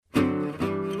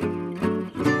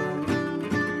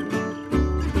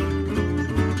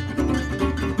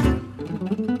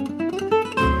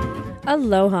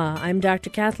Aloha, I'm Dr.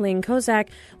 Kathleen Kozak.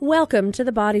 Welcome to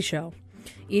The Body Show.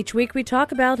 Each week we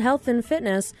talk about health and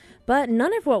fitness, but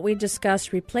none of what we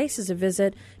discuss replaces a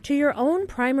visit to your own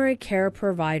primary care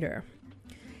provider.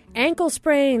 Ankle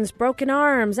sprains, broken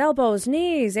arms, elbows,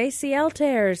 knees, ACL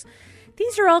tears.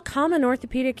 These are all common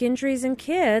orthopedic injuries in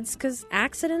kids because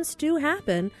accidents do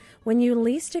happen when you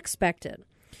least expect it.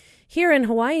 Here in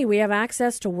Hawaii, we have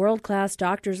access to world-class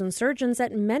doctors and surgeons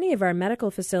at many of our medical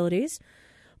facilities.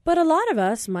 But a lot of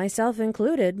us, myself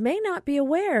included, may not be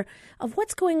aware of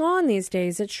what's going on these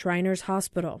days at Shriners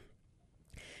Hospital.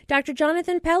 Dr.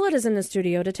 Jonathon Pellett is in the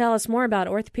studio to tell us more about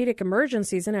orthopedic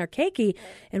emergencies in our keiki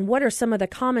and what are some of the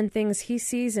common things he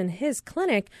sees in his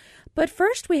clinic. But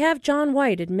first, we have John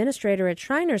White, administrator at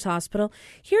Shriners Hospital,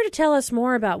 here to tell us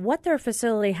more about what their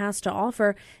facility has to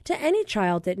offer to any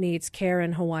child that needs care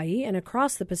in Hawaii and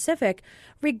across the Pacific,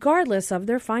 regardless of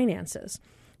their finances.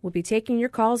 We'll be taking your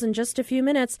calls in just a few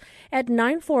minutes at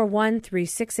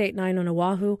 941-3689 on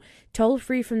Oahu,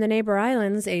 toll-free from the neighbor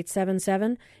islands,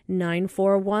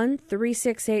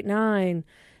 877-941-3689.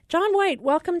 John White,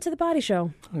 welcome to The Body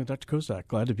Show. Hi, Dr. Kozak,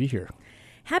 glad to be here.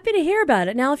 Happy to hear about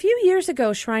it. Now, a few years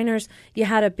ago, Shriners, you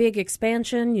had a big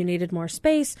expansion, you needed more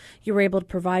space, you were able to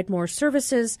provide more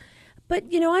services. But,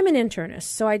 I'm an internist,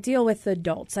 so I deal with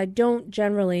adults. I don't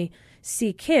generally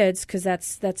see kids because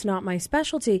that's not my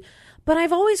specialty. But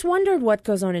I've always wondered what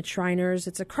goes on at Shriners.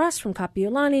 It's across from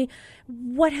Kapiolani.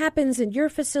 What happens in your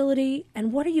facility,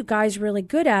 and what are you guys really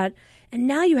good at? And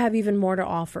now you have even more to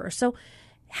offer. So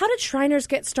how did Shriners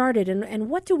get started,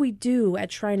 and what do we do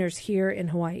at Shriners here in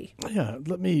Hawaii? Yeah,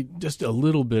 let me just a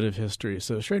little bit of history.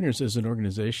 So Shriners as an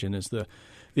organization is the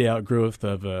outgrowth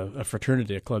of a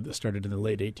fraternity, a club that started in the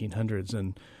late 1800s,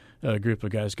 and a group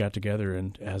of guys got together,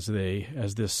 and as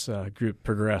this group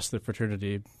progressed, the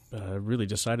fraternity really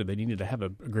decided they needed to have a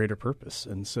greater purpose.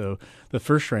 And so the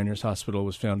first Shriners Hospital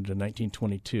was founded in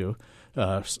 1922.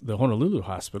 The Honolulu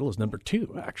Hospital is number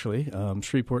 2, actually.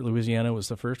 Shreveport, Louisiana was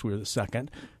the first. We were the second.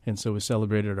 And so we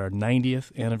celebrated our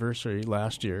 90th anniversary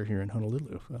last year here in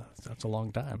Honolulu. That's a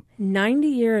long time. 90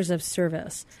 years of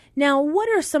service. Now, what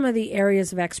are some of the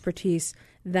areas of expertise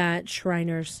that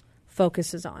Shriners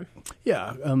focuses on?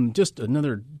 Yeah, just a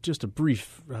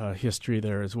brief history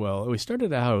there as well. We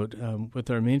started out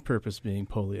with our main purpose being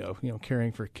polio,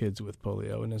 caring for kids with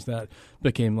polio. And as that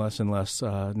became less and less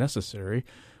necessary,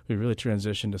 we really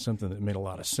transitioned to something that made a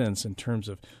lot of sense in terms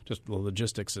of just the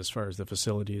logistics as far as the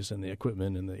facilities and the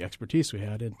equipment and the expertise we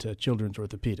had into children's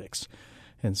orthopedics.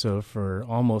 And so for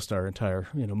almost our entire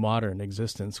modern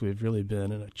existence, we've really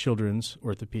been in a children's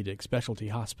orthopedic specialty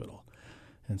hospital.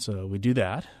 And so we do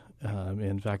that.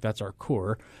 In fact, that's our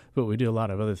core, but we do a lot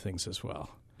of other things as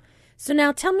well. So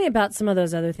now tell me about some of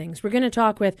those other things. We're going to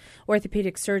talk with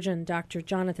orthopedic surgeon Dr.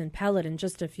 Jonathon Pellett in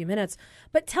just a few minutes,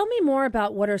 but tell me more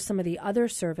about what are some of the other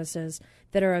services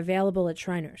that are available at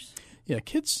Shriners. Yeah,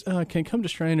 kids can come to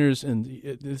Shriners,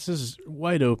 and this is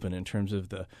wide open in terms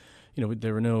of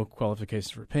there were no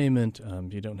qualifications for payment.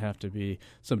 You don't have to be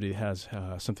somebody that has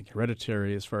something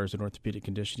hereditary as far as an orthopedic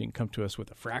condition. You can come to us with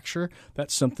a fracture.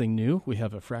 That's something new. We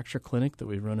have a fracture clinic that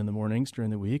we run in the mornings during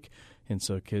the week. And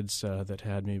so kids that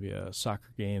had maybe a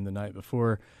soccer game the night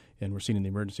before and were seen in the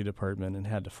emergency department and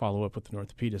had to follow up with an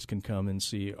orthopedist can come and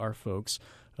see our folks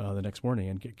the next morning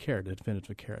and get care,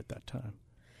 definitive care at that time.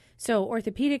 So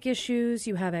orthopedic issues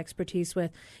you have expertise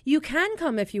with. You can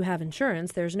come if you have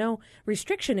insurance. There's no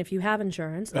restriction if you have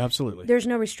insurance. Absolutely. There's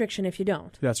no restriction if you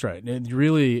don't. That's right.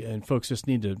 And folks just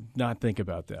need to not think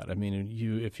about that. I mean,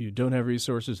 if you don't have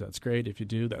resources, that's great. If you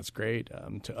do, that's great.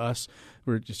 To us,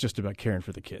 it's just about caring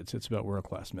for the kids. It's about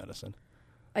world-class medicine.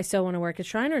 I still want to work at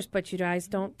Shriners, but you guys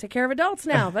don't take care of adults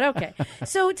now, but okay.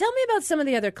 So tell me about some of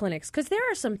the other clinics, because there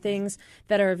are some things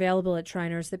that are available at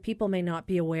Shriners that people may not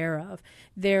be aware of.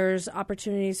 There's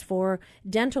opportunities for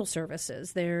dental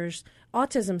services. There's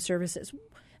autism services.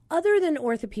 Other than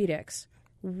orthopedics,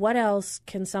 what else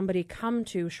can somebody come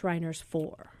to Shriners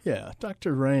for? Yeah,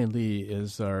 Dr. Ryan Lee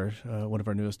is one of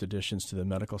our newest additions to the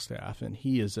medical staff, and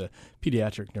he is a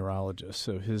pediatric neurologist.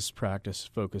 So his practice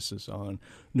focuses on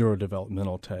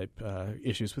neurodevelopmental type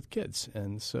issues with kids,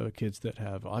 and so kids that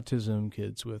have autism,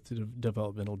 kids with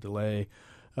developmental delay,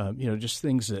 just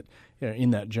things that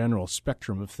in that general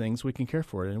spectrum of things we can care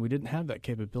for. And we didn't have that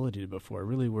capability before.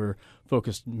 Really, we're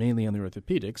focused mainly on the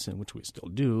orthopedics, in which we still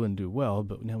do and do well,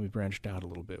 but now we've branched out a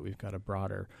little bit. We've got a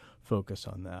broader focus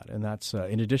on that. And that's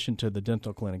in addition to the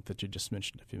dental clinic that you just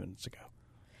mentioned a few minutes ago.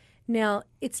 Now,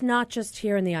 it's not just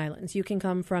here in the islands. You can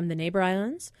come from the neighbor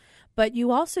islands, but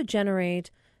you also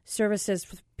generate services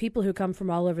for people who come from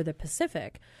all over the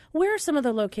Pacific. Where are some of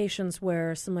the locations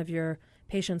where some of your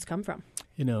patients come from?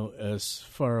 As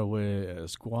far away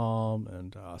as Guam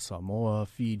and Samoa,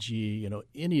 Fiji,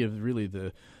 any of really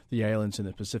the islands in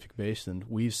the Pacific Basin,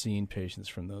 we've seen patients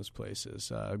from those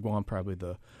places. Guam, probably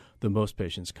the most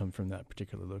patients come from that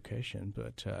particular location,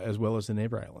 but as well as the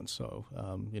neighbor islands. So,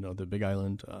 the Big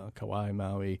Island, Kauai,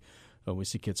 Maui, we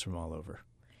see kids from all over.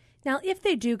 Now, if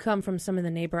they do come from some of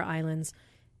the neighbor islands,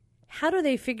 how do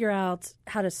they figure out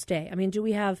how to stay? I mean, do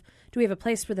we have a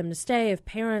place for them to stay? If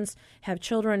parents have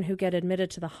children who get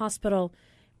admitted to the hospital,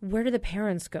 where do the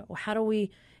parents go? How do we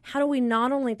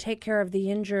not only take care of the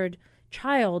injured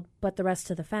child, but the rest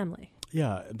of the family?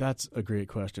 Yeah, that's a great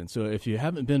question. So if you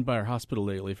haven't been by our hospital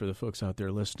lately, for the folks out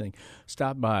there listening,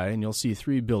 stop by and you'll see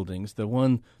 3 buildings. The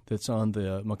one that's on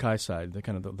the Mackay side,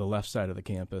 the left side of the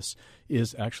campus,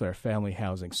 is actually our family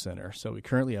housing center. So we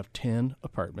currently have 10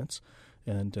 apartments.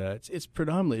 And it's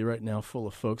predominantly right now full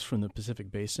of folks from the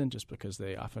Pacific Basin, just because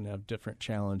they often have different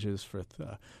challenges with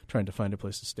trying to find a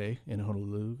place to stay in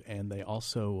Honolulu, and they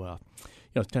also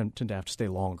tend to have to stay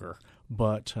longer.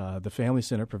 But the Family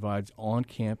Center provides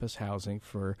on-campus housing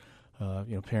for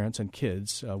parents and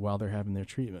kids while they're having their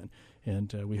treatment.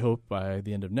 And we hope by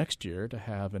the end of next year to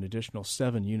have an additional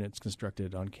 7 units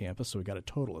constructed on campus, so we got a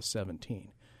total of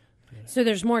 17. So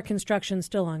there's more construction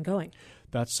still ongoing.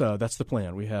 That's the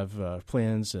plan. We have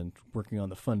plans and working on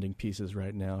the funding pieces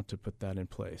right now to put that in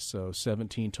place. So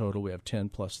 17 total. We have 10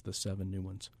 plus the 7 new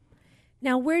ones.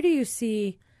 Now, where do you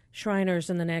see Shriners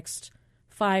in the next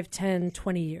 5, 10,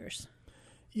 20 years?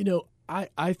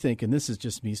 I think, and this is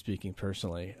just me speaking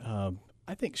personally,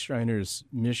 I think Shriners'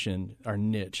 mission, our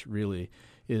niche really,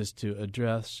 is to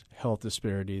address health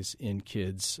disparities in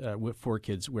kids, for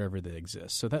kids wherever they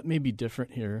exist. So that may be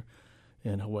different here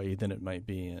in Hawaii than it might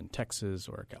be in Texas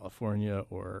or California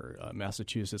or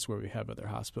Massachusetts, where we have other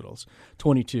hospitals.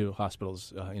 22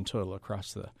 hospitals in total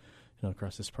across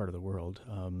this part of the world.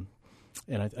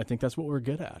 And I think that's what we're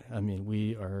good at. I mean,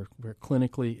 we're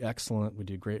clinically excellent. We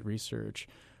do great research,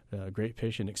 great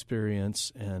patient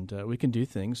experience, and we can do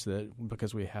things that,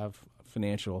 because we have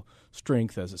financial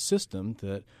strength as a system,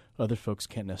 that other folks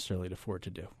can't necessarily afford to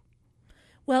do.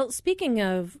 Well, speaking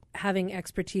of having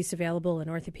expertise available in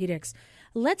orthopedics,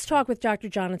 let's talk with Dr.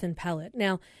 Jonathon Pellett.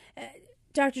 Now,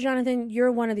 Dr. Jonathon,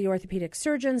 you're one of the orthopedic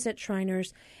surgeons at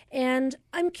Shriners, and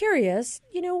I'm curious,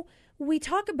 we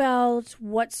talk about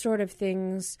what sort of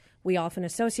things we often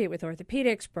associate with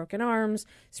orthopedics, broken arms,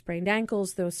 sprained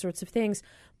ankles, those sorts of things.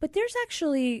 But there's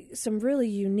actually some really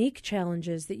unique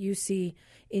challenges that you see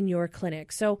in your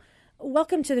clinic. So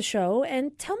welcome to the show,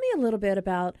 and tell me a little bit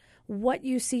about what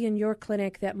you see in your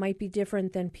clinic that might be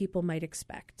different than people might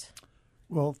expect.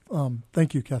 Well,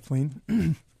 thank you,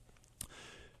 Kathleen.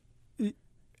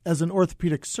 As an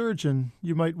orthopedic surgeon,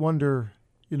 you might wonder,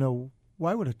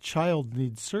 why would a child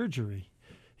need surgery?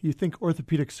 You think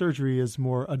orthopedic surgery is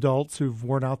more adults who've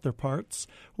worn out their parts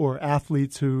or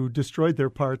athletes who destroyed their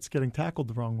parts getting tackled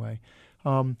the wrong way.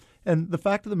 And the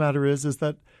fact of the matter is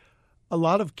that a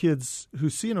lot of kids who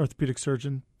see an orthopedic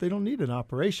surgeon, they don't need an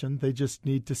operation. They just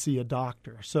need to see a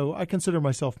doctor. So I consider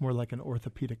myself more like an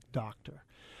orthopedic doctor.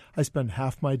 I spend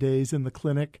half my days in the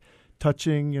clinic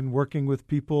touching and working with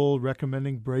people,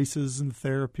 recommending braces and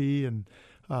therapy and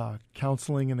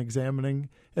counseling and examining.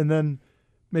 And then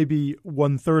maybe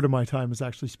 1/3 of my time is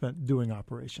actually spent doing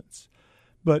operations.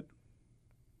 But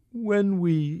when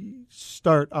we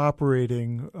start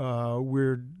operating,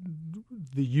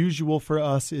 the usual for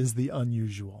us is the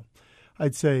unusual.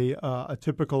 I'd say a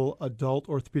typical adult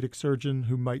orthopedic surgeon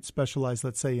who might specialize,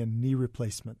 let's say, in knee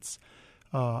replacements.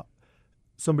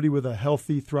 Somebody with a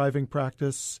healthy, thriving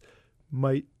practice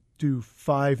might do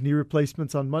 5 knee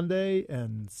replacements on Monday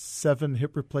and 7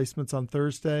 hip replacements on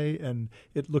Thursday, and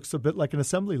it looks a bit like an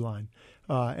assembly line.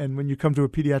 And when you come to a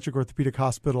pediatric orthopedic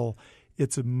hospital,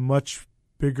 it's a much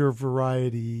bigger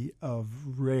variety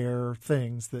of rare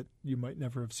things that you might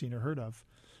never have seen or heard of.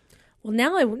 Well,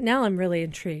 now I'm really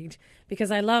intrigued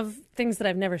because I love things that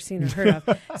I've never seen or heard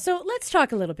of. So let's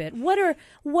talk a little bit. What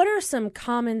are some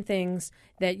common things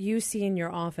that you see in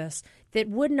your office that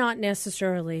would not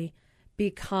necessarily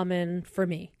be common for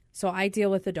me? So I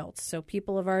deal with adults. So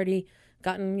people have already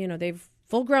gotten, they've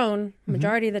full grown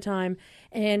majority of the time,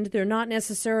 and they're not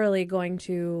necessarily going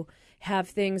to have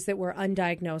things that were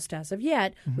undiagnosed as of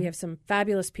yet. We have some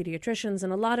fabulous pediatricians,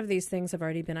 and a lot of these things have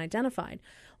already been identified.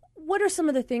 What are some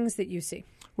of the things that you see?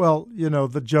 Well,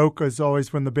 the joke is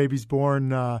always when the baby's born,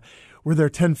 were there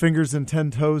 10 fingers and 10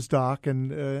 toes, doc?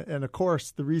 And of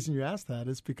course, the reason you ask that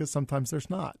is because sometimes there's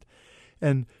not.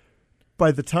 And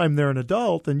by the time they're an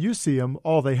adult and you see them,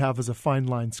 all they have is a fine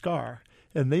line scar.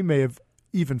 And they may have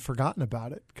even forgotten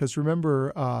about it. Because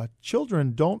remember,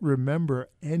 children don't remember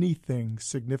anything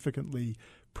significantly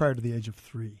prior to the age of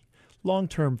 3.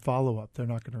 Long-term follow-up, they're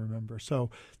not going to remember. So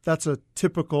that's a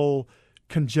typical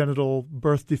congenital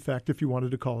birth defect, if you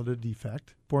wanted to call it a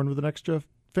defect, born with an extra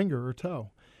finger or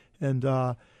toe. And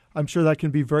I'm sure that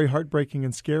can be very heartbreaking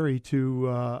and scary to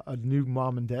a new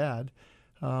mom and dad.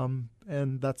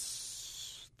 And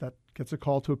that gets a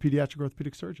call to a pediatric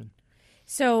orthopedic surgeon.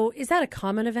 So is that a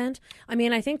common event? I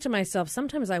mean, I think to myself,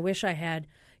 sometimes I wish I had,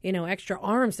 extra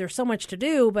arms. There's so much to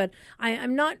do, but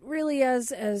I'm not really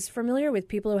as familiar with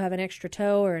people who have an extra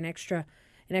toe or an extra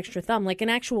thumb, like an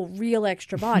actual real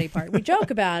extra body part. We joke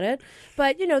about it,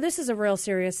 but, this is a real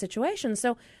serious situation.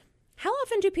 So how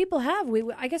often do people have,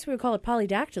 I guess we would call it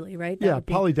polydactyly, right?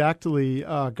 Polydactyly,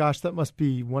 that must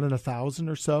be 1 in 1,000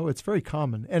 or so. It's very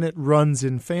common, and it runs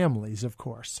in families, of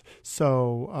course.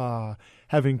 So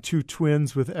having 2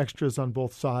 twins with extras on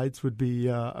both sides would be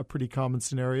a pretty common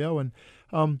scenario. And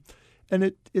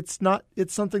it's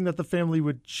something that the family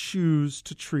would choose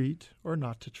to treat or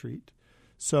not to treat.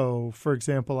 So, for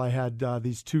example, I had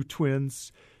these 2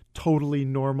 twins, totally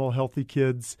normal, healthy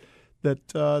kids,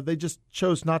 that they just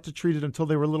chose not to treat it until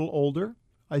they were a little older.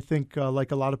 I think,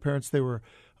 like a lot of parents, they were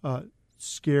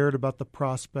scared about the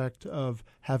prospect of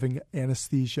having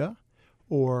anesthesia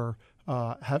or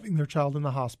having their child in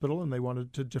the hospital, and they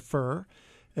wanted to defer.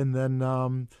 And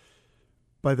then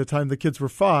by the time the kids were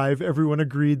 5, everyone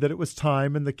agreed that it was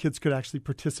time, and the kids could actually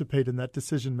participate in that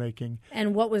decision-making.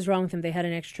 And what was wrong with them? They had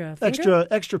an extra finger?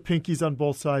 Extra pinkies on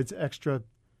both sides, extra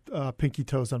pinky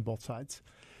toes on both sides.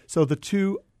 So the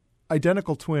 2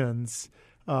 identical twins,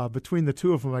 between the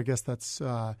 2 of them, I guess that's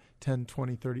 10,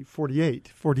 20, 30,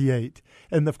 48.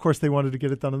 And, of course, they wanted to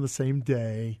get it done on the same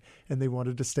day, and they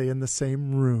wanted to stay in the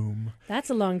same room. That's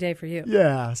a long day for you.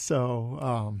 Yeah.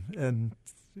 So, and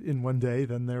in one day,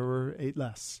 then there were 8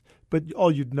 less. But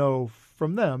all you'd know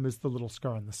from them is the little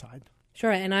scar on the side.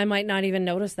 Sure, and I might not even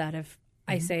notice that if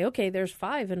I say, okay, there's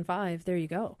 5 and 5. There you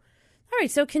go. All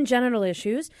right, so congenital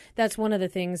issues, that's one of the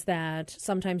things that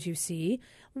sometimes you see.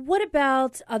 What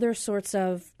about other sorts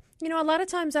of, a lot of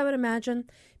times I would imagine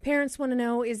parents want to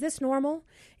know, is this normal?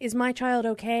 Is my child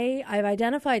okay? I've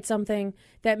identified something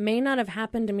that may not have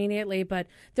happened immediately, but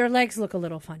their legs look a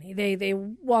little funny. They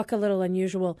walk a little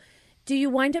unusual. Do you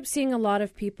wind up seeing a lot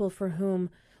of people for whom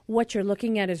what you're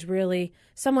looking at is really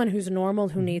someone who's normal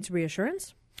who needs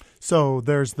reassurance? So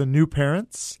there's the new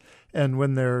parents, and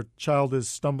when their child is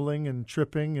stumbling and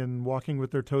tripping and walking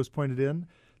with their toes pointed in,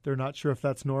 they're not sure if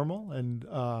that's normal. And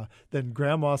then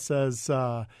grandma says,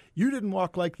 you didn't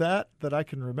walk like that I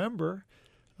can remember.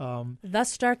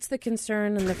 Thus starts the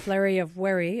concern and the flurry of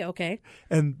worry. Okay.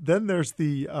 And then there's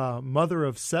the mother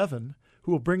of 7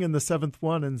 who will bring in the 7th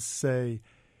one and say,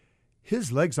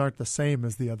 his legs aren't the same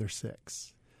as the other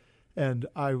 6. And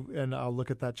I'll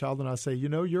look at that child and I'll say,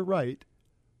 you're right,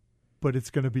 but it's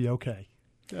going to be okay.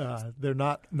 They're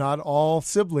not all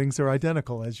siblings are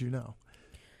identical, as you know.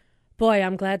 Boy,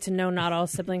 I'm glad to know not all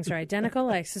siblings are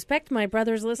identical. I suspect my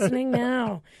brother's listening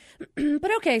now.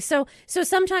 But okay, so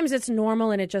sometimes it's normal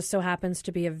and it just so happens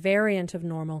to be a variant of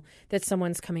normal that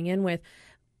someone's coming in with.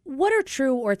 What are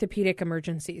true orthopedic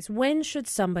emergencies? When should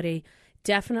somebody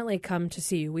definitely come to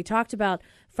see you? We talked about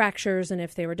fractures, and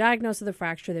if they were diagnosed with a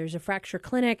fracture, there's a fracture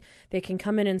clinic. They can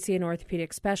come in and see an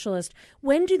orthopedic specialist.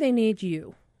 When do they need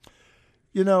you?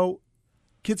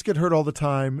 Kids get hurt all the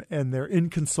time, and they're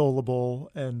inconsolable,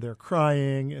 and they're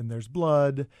crying, and there's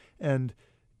blood. And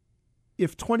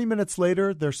if 20 minutes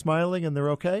later they're smiling and they're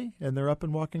okay, and they're up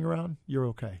and walking around, you're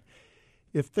okay.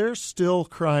 If they're still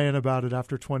crying about it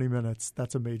after 20 minutes,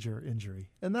 that's a major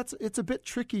injury. And it's a bit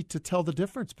tricky to tell the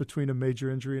difference between a major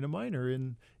injury and a minor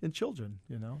in children,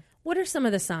 What are some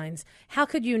of the signs? How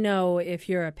could you know if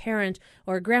you're a parent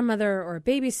or a grandmother or a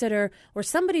babysitter or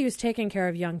somebody who's taking care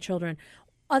of young children,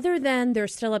 other than they're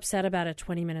still upset about it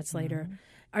 20 minutes later? Mm-hmm.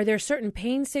 Are there certain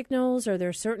pain signals? Are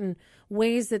there certain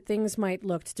ways that things might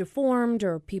look deformed,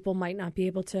 or people might not be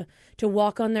able to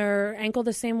walk on their ankle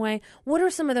the same way? What are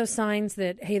some of those signs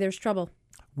that, hey, there's trouble?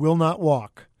 Will not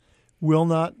walk. Will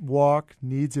not walk,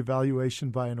 needs evaluation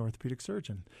by an orthopedic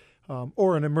surgeon,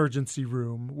 or an emergency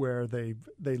room where they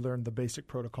learn the basic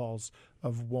protocols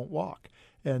of won't walk.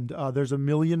 And there's a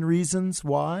million reasons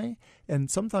why,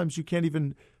 and sometimes you can't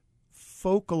even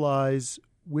focalize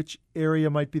which area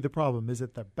might be the problem. Is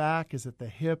it the back? Is it the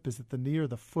hip? Is it the knee or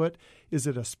the foot? Is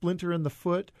it a splinter in the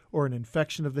foot or an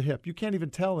infection of the hip? You can't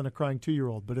even tell in a crying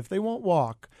 2-year-old. But if they won't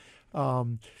walk,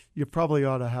 you probably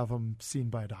ought to have them seen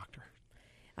by a doctor.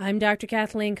 I'm Dr.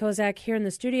 Kathleen Kozak here in the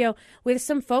studio with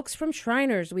some folks from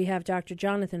Shriners. We have Dr.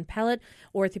 Jonathon Pellett,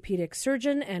 orthopedic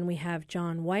surgeon, and we have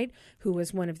John White, who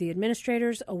was one of the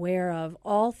administrators aware of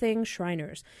all things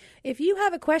Shriners. If you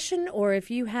have a question or if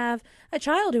you have a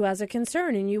child who has a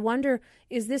concern and you wonder,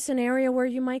 is this an area where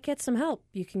you might get some help,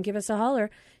 you can give us a holler,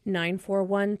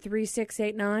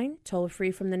 941-3689, toll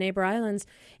free from the neighbor islands,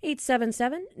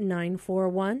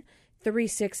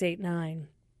 877-941-3689.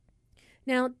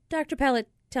 Now, Dr. Pellett,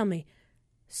 tell me,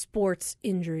 sports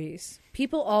injuries.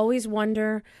 People always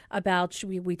wonder about,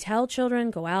 we tell children,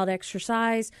 go out,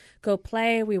 exercise, go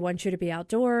play, we want you to be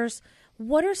outdoors.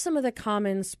 What are some of the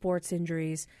common sports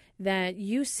injuries that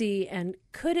you see, and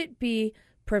could it be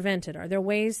prevented? Are there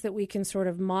ways that we can sort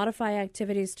of modify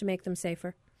activities to make them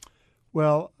safer?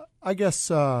 Well, I guess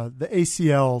the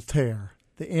ACL tear,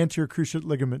 the anterior cruciate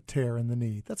ligament tear in the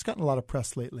knee, that's gotten a lot of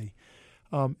press lately.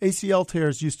 ACL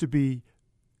tears used to be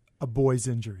a boy's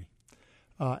injury.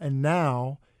 And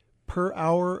now, per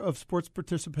hour of sports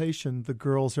participation, the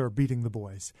girls are beating the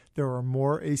boys. There are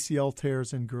more ACL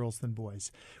tears in girls than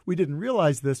boys. We didn't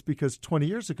realize this because 20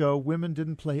 years ago, women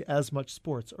didn't play as much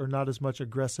sports or not as much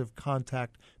aggressive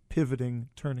contact, pivoting,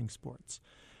 turning sports.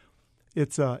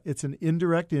 It's an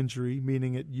indirect injury,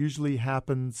 meaning it usually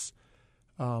happens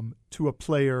to a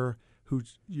player who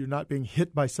you're not being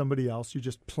hit by somebody else. You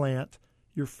just plant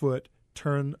your foot,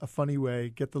 turn a funny way,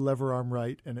 get the lever arm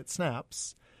right, and it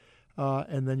snaps,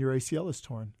 and then your ACL is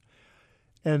torn.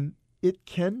 And it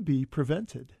can be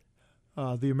prevented.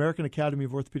 The American Academy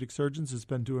of Orthopedic Surgeons has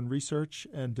been doing research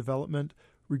and development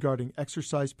regarding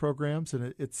exercise programs,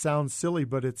 and it sounds silly,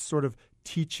 but it's sort of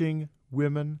teaching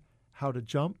women how to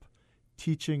jump,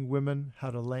 teaching women how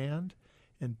to land,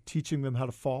 and teaching them how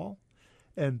to fall.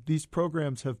 And these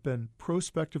programs have been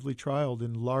prospectively trialed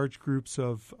in large groups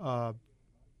of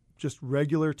just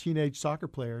regular teenage soccer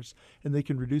players, and they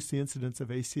can reduce the incidence of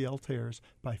ACL tears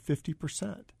by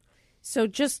 50%. So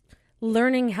just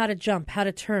learning how to jump, how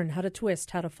to turn, how to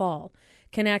twist, how to fall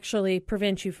can actually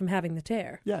prevent you from having the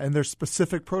tear. Yeah, and there's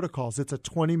specific protocols. It's a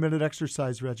 20-minute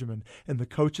exercise regimen, and the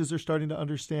coaches are starting to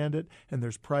understand it, and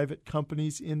there's private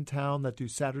companies in town that do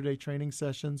Saturday training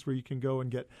sessions where you can go and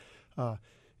get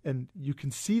and you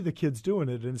can see the kids doing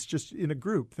it, and it's just in a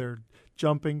group. They're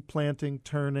jumping, planting,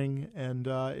 turning, and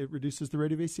it reduces the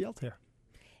rate of ACL tear.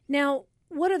 Now,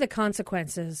 what are the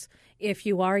consequences if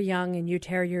you are young and you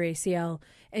tear your ACL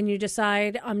and you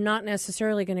decide, I'm not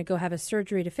necessarily going to go have a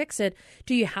surgery to fix it?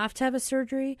 Do you have to have a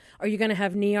surgery? Are you going to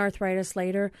have knee arthritis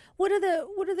later? What are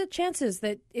the chances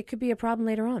that it could be a problem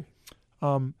later on?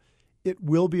 It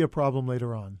will be a problem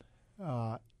later on.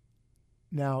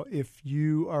 Now, if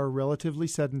you are relatively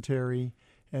sedentary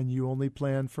and you only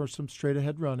plan for some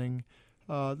straight-ahead running,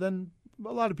 then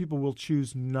a lot of people will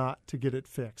choose not to get it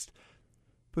fixed.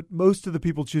 But most of the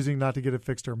people choosing not to get it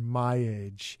fixed are my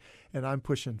age, and I'm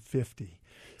pushing 50.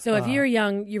 So if you're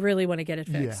young, you really want to get it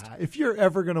fixed. Yeah. If you're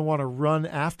ever going to want to run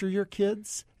after your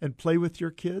kids and play with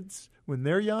your kids when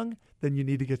they're young, then you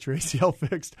need to get your ACL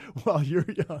fixed while you're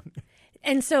young.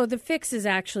 And so the fix is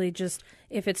actually just,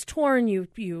 if it's torn, you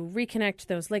reconnect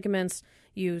those ligaments,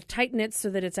 you tighten it so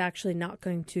that it's actually not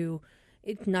going to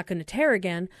tear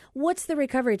again. What's the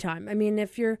recovery time? I mean,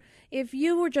 if you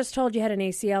were just told you had an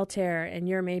ACL tear and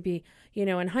you're maybe,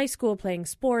 in high school playing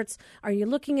sports, are you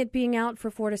looking at being out for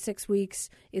 4 to 6 weeks?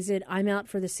 Is it I'm out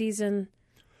for the season?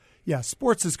 Yeah,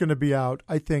 sports is going to be out,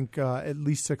 I think, at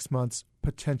least 6 months,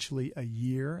 potentially a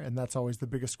year, and that's always the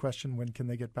biggest question, when can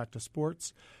they get back to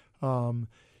sports?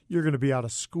 You're going to be out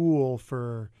of school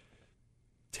for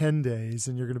 10 days,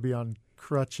 and you're going to be on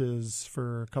crutches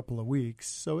for a couple of weeks.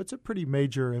 So it's a pretty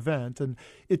major event, and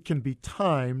it can be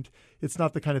timed. It's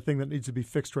not the kind of thing that needs to be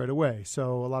fixed right away.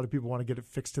 So a lot of people want to get it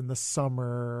fixed in the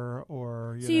summer,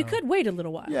 or you could wait a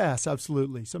little while. Yes,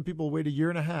 absolutely. Some people wait a year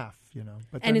and a half,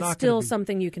 but and it's still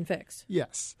something you can fix.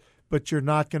 Yes. But you're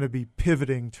not going to be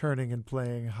pivoting, turning, and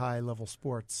playing high-level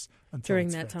sports until during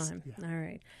that fixed. time. Yeah. All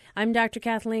right. I'm Dr.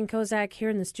 Kathleen Kozak here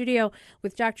in the studio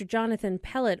with Dr. Jonathon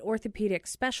Pellett, orthopedic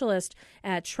specialist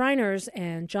at Shriners,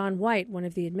 and John White, one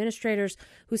of the administrators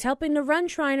who's helping to run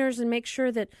Shriners and make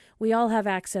sure that we all have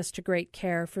access to great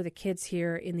care for the kids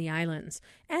here in the islands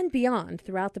and beyond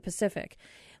throughout the Pacific.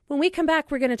 When we come back,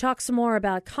 we're going to talk some more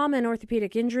about common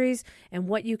orthopedic injuries and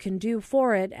what you can do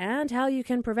for it and how you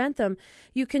can prevent them.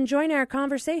 You can join our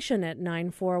conversation at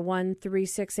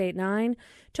 941-3689,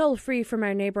 toll free from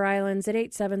our neighbor islands at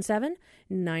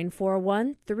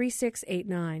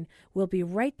 877-941-3689. We'll be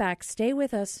right back. Stay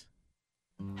with us.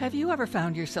 Have you ever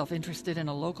found yourself interested in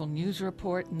a local news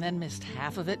report and then missed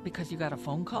half of it because you got a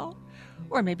phone call?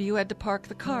 Or maybe you had to park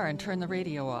the car and turn the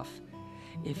radio off.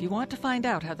 If you want to find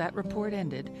out how that report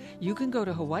ended, you can go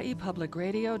to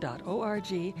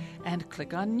hawaiipublicradio.org and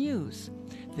click on News.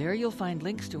 There you'll find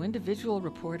links to individual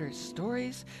reporters'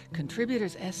 stories,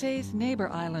 contributors' essays, neighbor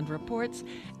island reports,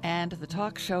 and the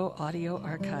talk show audio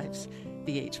archives.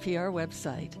 The HPR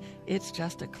website. It's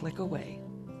just a click away.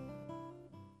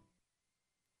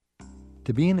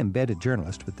 To be an embedded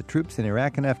journalist with the troops in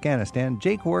Iraq and Afghanistan,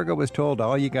 Jake Warga was told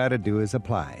all you gotta do is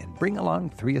apply and bring along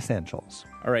 3 essentials.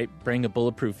 All right, bring a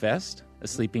bulletproof vest, a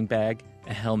sleeping bag,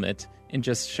 a helmet, and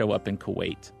just show up in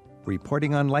Kuwait.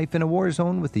 Reporting on life in a war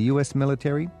zone with the U.S.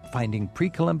 military, finding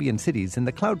pre-Columbian cities in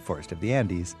the cloud forest of the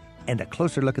Andes, and a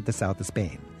closer look at the south of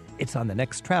Spain. It's on the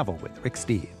next Travel with Rick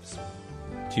Steves.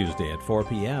 Tuesday at 4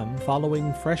 p.m.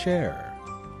 following Fresh Air.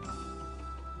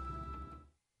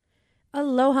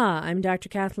 Aloha, I'm Dr.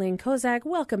 Kathleen Kozak.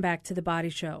 Welcome back to The Body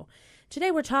Show. Today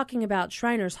we're talking about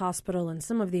Shriners Hospital and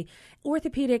some of the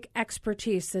orthopedic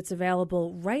expertise that's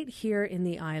available right here in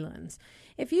the islands.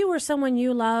 If you or someone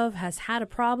you love has had a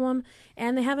problem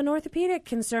and they have an orthopedic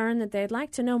concern that they'd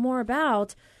like to know more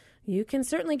about, you can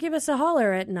certainly give us a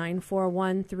holler at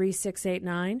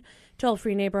 941-3689.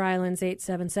 Toll-free Neighbor Islands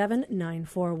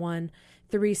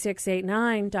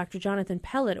 877-941-3689. Dr. Jonathon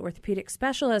Pellett, orthopedic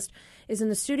specialist, is in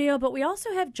the studio, but we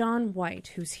also have John White,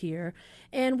 who's here.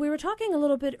 And we were talking a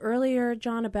little bit earlier,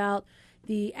 John, about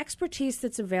the expertise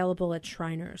that's available at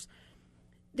Shriners.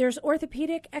 There's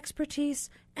orthopedic expertise,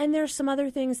 and there's some other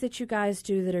things that you guys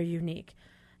do that are unique.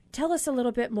 Tell us a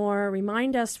little bit more,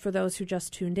 remind us, for those who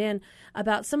just tuned in,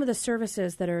 about some of the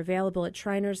services that are available at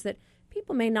Shriners that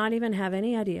people may not even have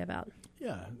any idea about.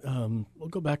 Yeah, we'll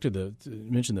go back to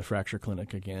mention the fracture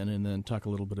clinic again, and then talk a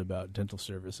little bit about dental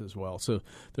service as well. So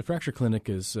the fracture clinic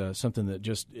is something that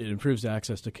it improves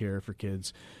access to care for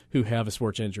kids who have a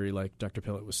sports injury, like Dr.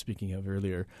 Pellett was speaking of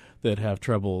earlier, that have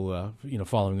trouble,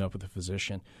 following up with a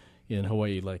physician. In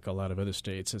Hawaii, like a lot of other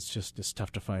states, it's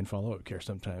tough to find follow-up care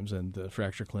sometimes, and the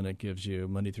fracture clinic gives you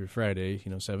Monday through Friday,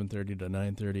 7:30 to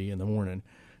 9:30 in the morning,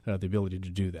 the ability to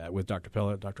do that with Dr.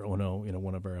 Pellett, Dr. Ono,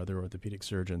 one of our other orthopedic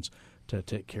surgeons, to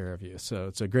take care of you. So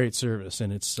it's a great service,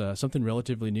 and it's something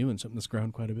relatively new and something that's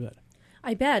grown quite a bit.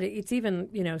 I bet it's even,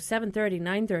 7:30,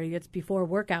 9:30. It's before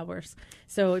work hours,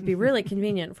 so it'd be really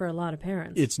convenient for a lot of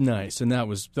parents. It's nice, and that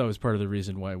was part of the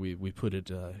reason why we put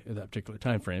it at that particular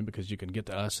time frame, because you can get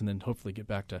to us and then hopefully get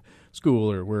back to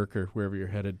school or work or wherever you're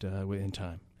headed in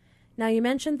time. Now, you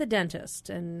mentioned the dentist,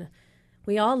 and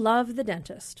we all love the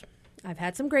dentist. I've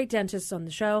had some great dentists on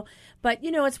the show, but,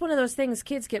 it's one of those things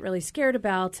kids get really scared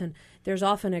about, and there's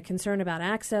often a concern about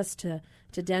access to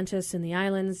dentists in the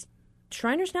islands.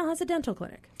 Shriners now has a dental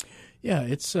clinic. Yeah,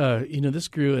 it's, this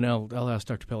grew, and I'll ask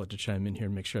Dr. Pellett to chime in here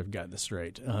and make sure I've got this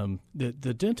right.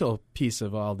 The dental piece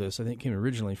of all this, I think, came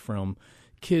originally from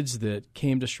kids that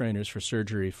came to Shriners for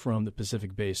surgery from the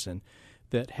Pacific Basin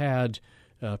that had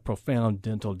profound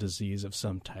dental disease of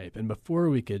some type, and before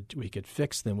we could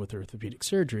fix them with orthopedic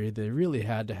surgery, they really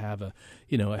had to have a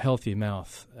healthy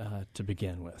mouth to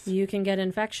begin with. You can get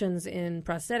infections in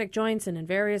prosthetic joints and in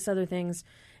various other things,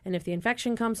 and if the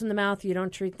infection comes from the mouth, you don't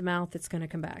treat the mouth, it's going to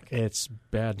come back. It's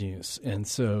bad news, and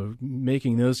so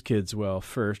making those kids well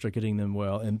first, or getting them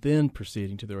well, and then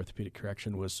proceeding to the orthopedic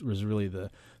correction was really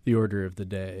the order of the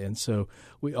day. And so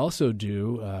we also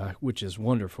do, which is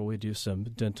wonderful, we do some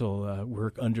dental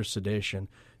work under sedation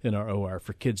in our OR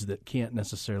for kids that can't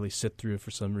necessarily sit through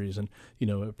for some reason,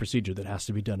 a procedure that has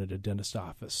to be done at a dentist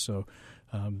office. So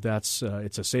it's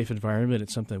a safe environment.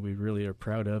 It's something we really are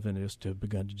proud of, and is to have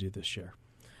begun to do this year.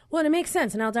 Well, and it makes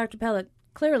sense. Now, Dr. Pellett,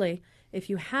 clearly, if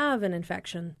you have an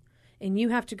infection and you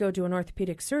have to go do an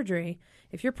orthopedic surgery,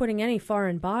 if you're putting any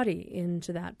foreign body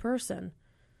into that person,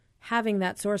 having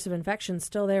that source of infection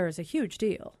still there is a huge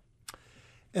deal.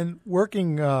 And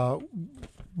working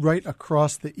right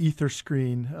across the ether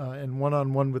screen and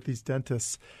one-on-one with these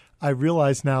dentists, I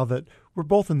realize now that we're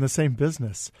both in the same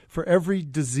business. For every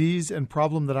disease and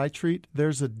problem that I treat,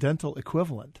 there's a dental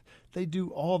equivalent. They do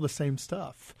all the same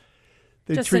stuff.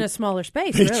 In a smaller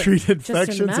space. They really. treat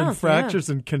infections and fractures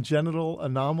and congenital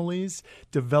anomalies,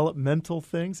 developmental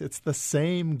things. It's the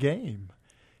same game.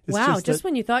 It's just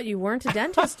when you thought you weren't a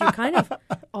dentist, you kind of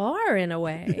are in a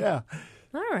way. Yeah.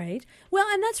 All right. Well,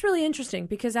 and that's really interesting,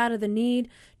 because out of the need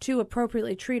to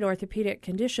appropriately treat orthopedic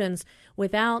conditions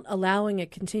without allowing a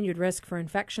continued risk for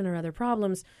infection or other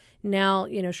problems, now,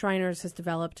 Shriners has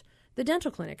developed the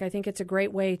dental clinic. I think it's a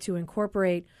great way to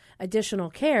incorporate additional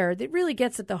care that really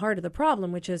gets at the heart of the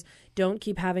problem, which is don't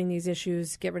keep having these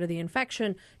issues, get rid of the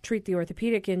infection, treat the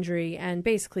orthopedic injury, and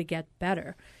basically get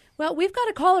better. Well, we've got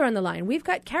a caller on the line. We've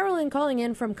got Carolyn calling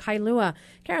in from Kailua.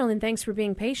 Carolyn, thanks for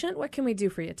being patient. What can we do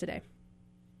for you today?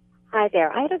 Hi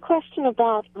there. I had a question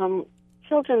about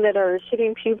children that are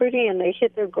hitting puberty and they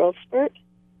hit their growth spurt.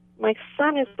 My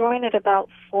son is growing at about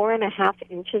 4.5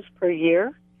 inches per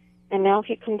year, and now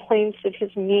he complains that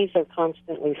his knees are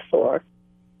constantly sore.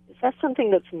 Is that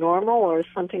something that's normal, or is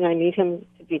something I need him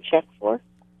to be checked for?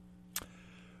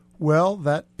 Well,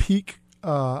 that peak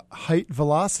height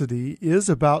velocity is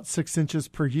about 6 inches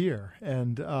per year,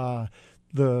 and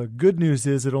the good news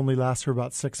is it only lasts for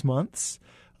about 6 months.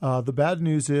 The bad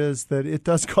news is that it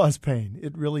does cause pain.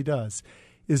 It really does.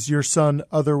 Is your son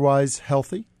otherwise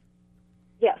healthy?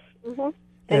 Yes. Mm-hmm.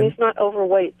 And he's not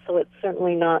overweight, so it's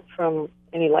certainly not from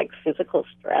any, physical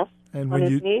stress on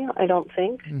his knee, I don't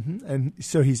think. Mm-hmm. And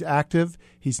so he's active,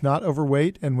 he's not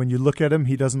overweight, and when you look at him,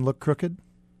 he doesn't look crooked?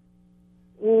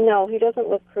 No, he doesn't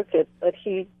look crooked, but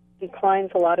he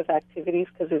declines a lot of activities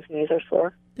because his knees are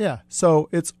sore. Yeah, so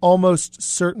it's almost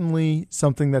certainly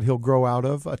something that he'll grow out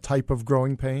of, a type of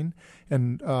growing pain.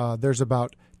 And there's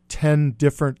about 10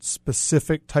 different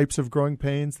specific types of growing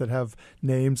pains that have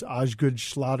names,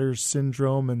 Osgood-Schlatter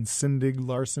syndrome and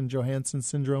Syndig-Larsen-Johansson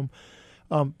syndrome.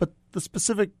 But the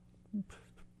specific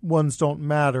ones don't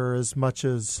matter as much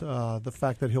as the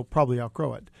fact that he'll probably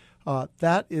outgrow it.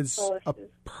 That is a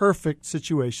perfect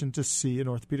situation to see an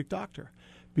orthopedic doctor,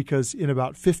 because in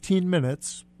about 15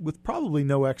 minutes, with probably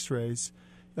no x-rays,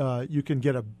 you can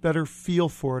get a better feel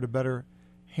for it, a better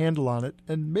handle on it,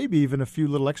 and maybe even a few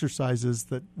little exercises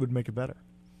that would make it better.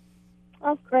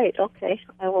 Oh, great. Okay.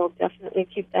 I will definitely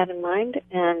keep that in mind,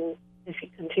 and if he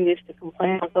continues to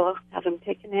complain, I'll go have him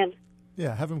taken in.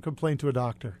 Yeah, have him complain to a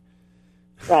doctor.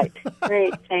 Right.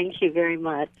 Great. Thank you very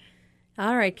much.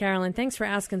 All right, Carolyn, thanks for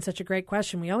asking such a great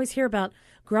question. We always hear about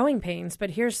growing pains, but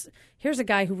here's a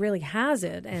guy who really has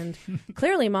it, and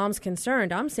clearly mom's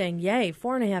concerned. I'm saying, yay,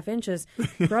 4.5 inches,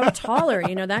 grow taller.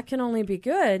 That can only be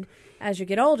good as you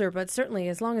get older, but certainly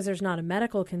as long as there's not a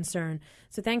medical concern.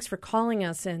 So thanks for calling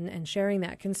us and sharing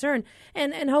that concern,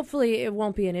 and hopefully it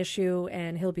won't be an issue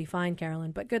and he'll be fine,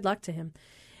 Carolyn, but good luck to him.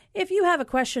 If you have a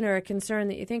question or a concern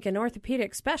that you think an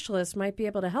orthopedic specialist might be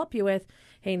able to help you with,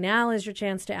 hey, now is your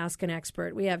chance to ask an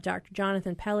expert. We have Dr.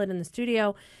 Jonathon Pellett in the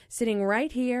studio sitting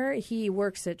right here. He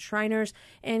works at Shriners,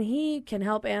 and he can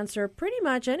help answer pretty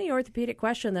much any orthopedic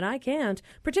question that I can't,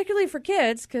 particularly for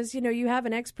kids, because, you have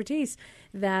an expertise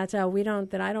that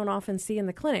I don't often see in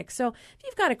the clinic. So if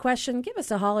you've got a question, give us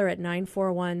a holler at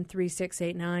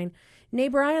 941-3689.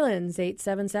 Neighbor Islands,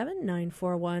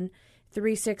 877-941-3689.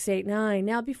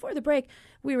 Now, before the break,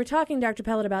 we were talking, Dr.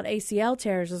 Pellett, about ACL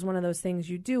tears as one of those things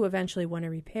you do eventually want to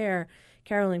repair.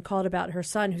 Carolyn called about her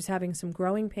son who's having some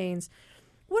growing pains.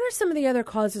 What are some of the other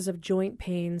causes of joint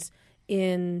pains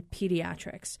in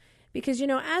pediatrics? Because,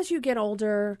 as you get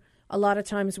older, a lot of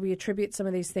times we attribute some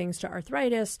of these things to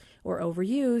arthritis or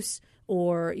overuse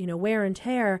or, wear and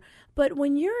tear. But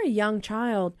when you're a young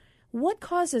child, what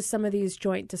causes some of these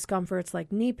joint discomforts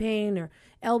like knee pain or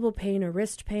elbow pain or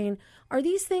wrist pain? Are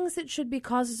these things that should be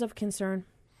causes of concern?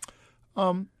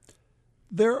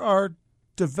 There are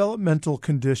developmental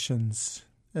conditions,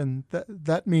 and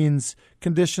that means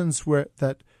conditions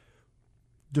that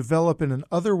develop in an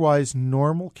otherwise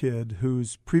normal kid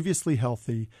who's previously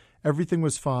healthy, everything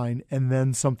was fine, and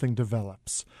then something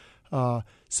develops.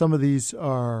 Some of these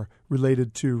are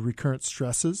related to recurrent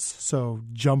stresses. So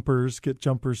jumpers get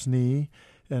jumper's knee,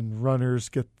 and runners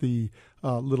get the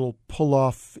little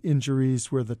pull-off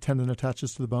injuries where the tendon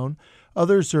attaches to the bone.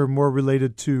 Others are more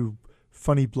related to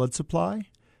funny blood supply,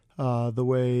 the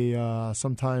way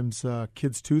sometimes a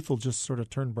kid's tooth will just sort of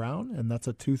turn brown, and that's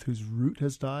a tooth whose root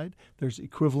has died. There's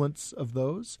equivalents of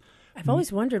those. I've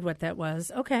always wondered what that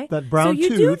was. Okay. That brown tooth.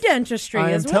 So you do dentistry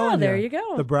as well. There you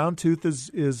go. The brown tooth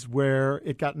is where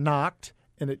it got knocked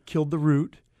and it killed the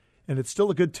root, and it's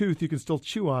still a good tooth. You can still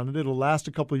chew on it. It'll last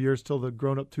a couple of years till the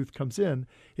grown-up tooth comes in.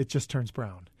 It just turns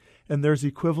brown. And there's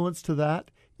equivalents to that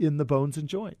in the bones and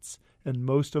joints, and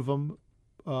most of them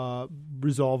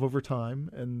resolve over time,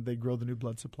 and they grow the new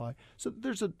blood supply. So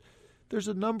there's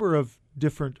a number of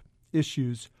different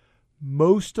issues.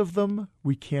 Most of them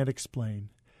we can't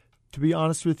explain. To be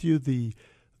honest with you, the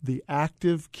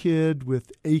active kid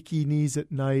with achy knees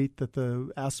at night that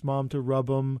asks mom to rub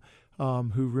them,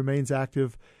 who remains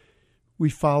active, we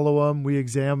follow them, we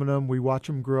examine them, we watch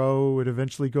them grow. It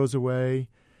eventually goes away.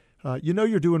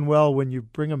 You're doing well when you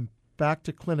bring them back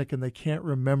to clinic and they can't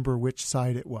remember which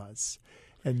side it was.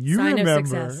 And you Sign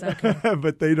remember, of success. Okay.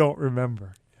 but they don't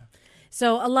remember. Yeah.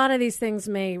 So a lot of these things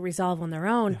may resolve on their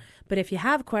own, but if you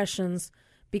have questions,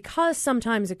 because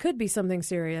sometimes it could be something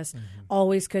serious,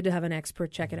 always good to have an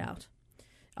expert check it out.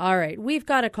 All right, we've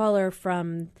got a caller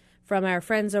from our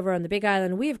friends over on the Big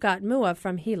Island. We've got Mua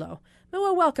from Hilo.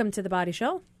 Mua, welcome to the Body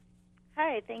Show.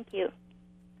 Hi, thank you.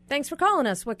 Thanks for calling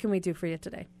us. What can we do for you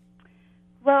today?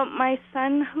 Well, my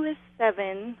son, who is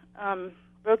 7,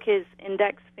 broke his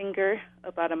index finger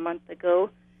about a month ago,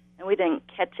 and we didn't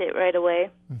catch it right away.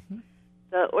 Mm-hmm.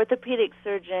 The orthopedic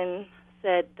surgeon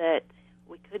said that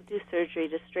we could do surgery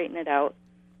to straighten it out.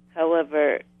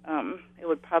 However, it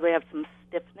would probably have some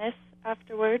stiffness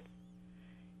afterwards,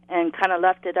 and kind of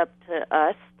left it up to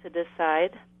us to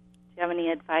decide. Do you have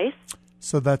any advice?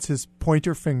 So that's his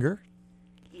pointer finger?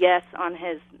 Yes, on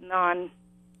his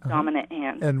non-dominant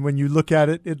hand. And when you look at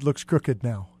it, it looks crooked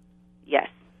now? Yes.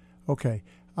 Okay.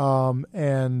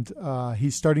 And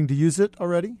he's starting to use it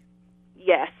already?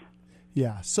 Yes.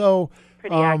 Yeah. So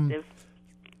pretty active.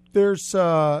 There's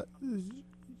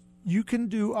you can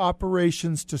do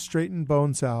operations to straighten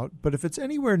bones out, but if it's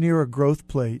anywhere near a growth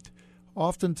plate,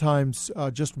 oftentimes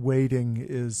just waiting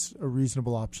is a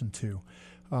reasonable option too,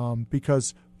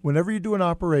 because whenever you do an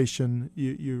operation,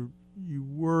 you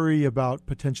worry about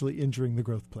potentially injuring the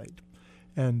growth plate,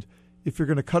 and if you're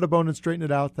going to cut a bone and straighten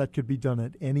it out, that could be done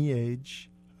at any age.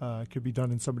 It could be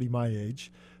done in somebody my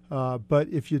age, but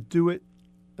if you do it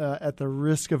at the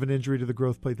risk of an injury to the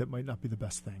growth plate, that might not be the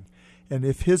best thing. And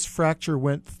if his fracture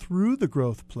went through the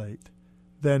growth plate,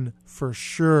 then for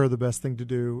sure the best thing to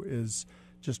do is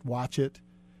just watch it.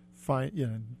 They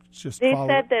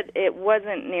said that it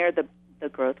wasn't near the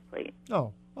growth plate.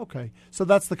 Oh, okay. So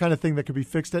that's the kind of thing that could be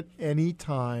fixed at any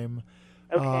time.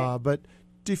 Okay. But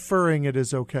deferring it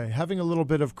is okay. Having a little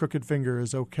bit of crooked finger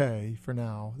is okay for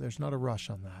now. There's not a rush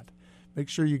on that. Make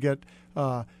sure you get,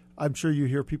 I'm sure you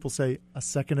hear people say, a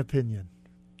second opinion.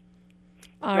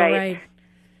 All right.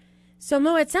 So,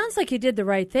 Mo, it sounds like you did the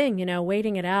right thing,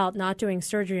 waiting it out, not doing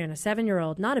surgery on a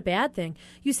 7-year-old. Not a bad thing.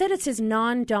 You said it's his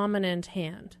non-dominant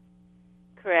hand.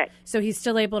 Correct. So he's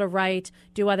still able to write,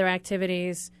 do other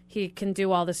activities. He can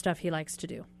do all the stuff he likes to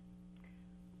do.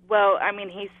 Well, I mean,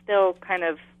 he's still kind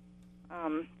of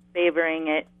favoring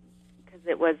it because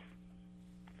it was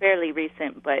fairly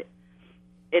recent, but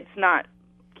it's not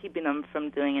keeping him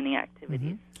from doing any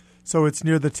activities. Mm-hmm. So it's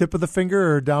near the tip of the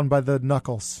finger or down by the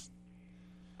knuckles?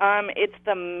 It's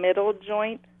the middle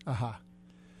joint. Aha.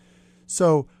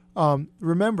 So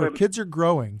remember, kids are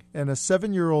growing, and a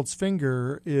 7-year-old's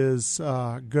finger is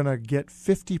going to get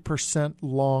 50%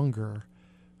 longer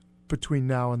between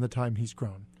now and the time he's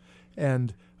grown.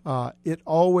 And it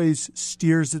always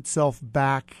steers itself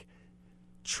back,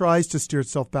 tries to steer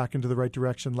itself back into the right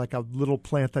direction, like a little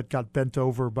plant that got bent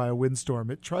over by a windstorm.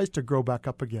 It tries to grow back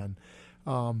up again.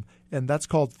 And that's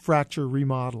called fracture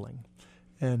remodeling.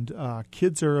 And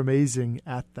kids are amazing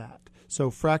at that. So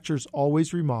fractures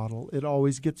always remodel. It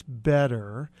always gets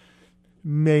better.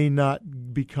 May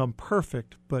not become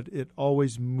perfect, but it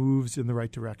always moves in the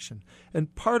right direction.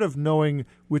 And part of knowing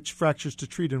which fractures to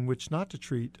treat and which not to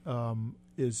treat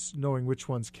is knowing which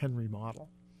ones can remodel.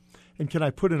 And can I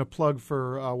put in a plug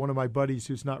for one of my buddies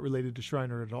who's not related to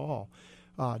Schreiner at all?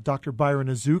 Dr. Byron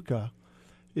Azuka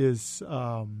is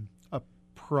a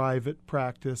private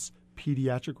practice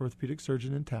pediatric orthopedic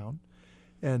surgeon in town,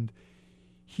 and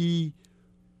he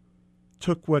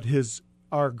took what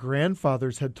our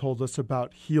grandfathers had told us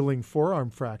about healing forearm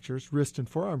fractures, wrist and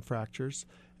forearm fractures,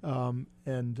 and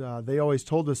they always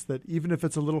told us that even if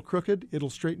it's a little crooked, it'll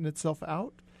straighten itself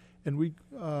out. And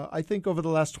I think over the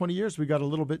last 20 years, we got a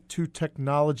little bit too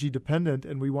technology dependent,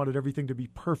 and we wanted everything to be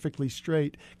perfectly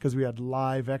straight because we had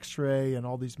live X-ray and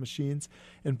all these machines.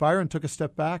 And Byron took a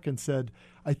step back and said,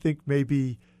 I think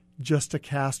maybe just a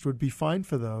cast would be fine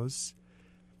for those,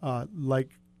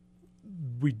 like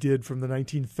we did from the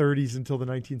 1930s until the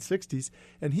 1960s.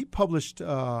 And he published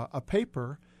a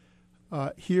paper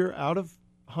here out of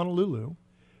Honolulu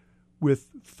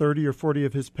with 30 or 40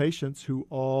 of his patients who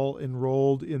all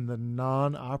enrolled in the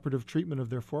non-operative treatment of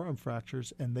their forearm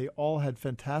fractures, and they all had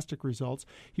fantastic results.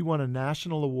 He won a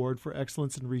national award for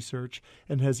excellence in research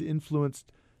and has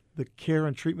influenced the care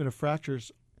and treatment of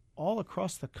fractures all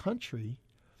across the country.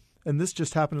 And this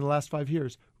just happened in the last 5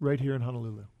 years right here in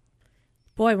Honolulu.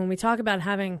 Boy, when we talk about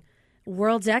having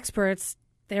world's experts,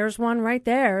 there's one right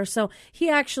there. So he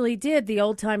actually did the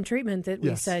old-time treatment that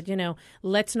we said,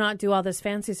 let's not do all this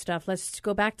fancy stuff. Let's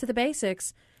go back to the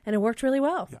basics. And it worked really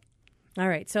well. Yeah. All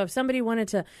right. So if somebody wanted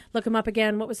to look him up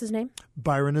again, what was his name?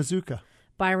 Byron Azuka.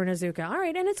 Byron Azuka. All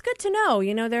right. And it's good to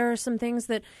know. There are some things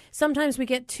that sometimes we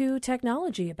get too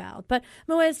technology about. But,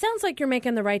 Moa, it sounds like you're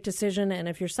making the right decision. And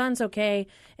if your son's okay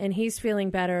and he's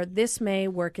feeling better, this may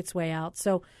work its way out.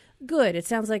 So good. It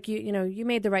sounds like you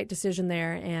made the right decision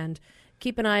there, and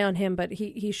keep an eye on him, but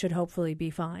he should hopefully be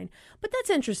fine. But that's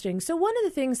interesting. So one of the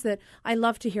things that I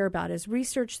love to hear about is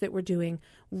research that we're doing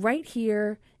right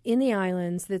here in the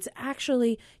islands that's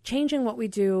actually changing what we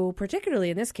do, particularly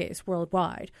in this case,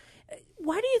 worldwide.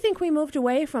 Why do you think we moved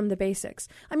away from the basics?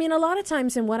 I mean, a lot of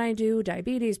times in what I do,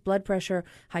 diabetes, blood pressure,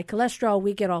 high cholesterol,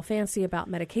 we get all fancy about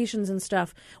medications and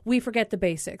stuff. We forget the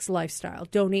basics, lifestyle.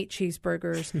 Don't eat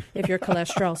cheeseburgers if your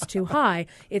cholesterol's too high.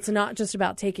 It's not just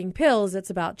about taking pills.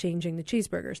 It's about changing the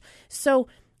cheeseburgers. So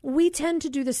we tend to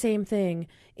do the same thing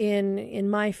in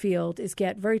my field, is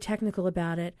get very technical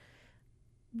about it.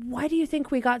 Why do you think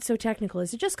we got so technical?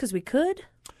 Is it just because we could?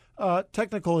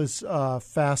 Technical is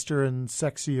faster and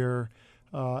sexier.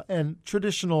 And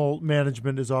traditional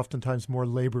management is oftentimes more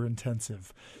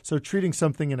labor-intensive. So treating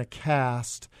something in a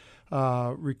cast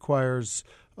requires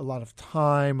a lot of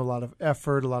time, a lot of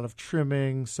effort, a lot of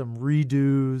trimming, some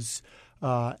redos.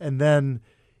 And then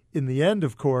in the end,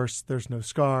 of course, there's no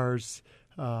scars.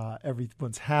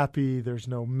 Everyone's happy. There's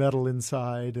no metal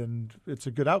inside, and it's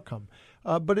a good outcome.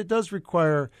 But it does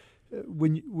require,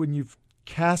 when you've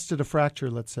casted a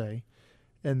fracture, let's say,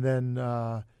 and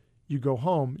then you go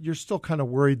home, you're still kind of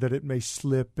worried that it may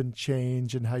slip and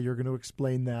change and how you're going to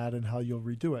explain that and how you'll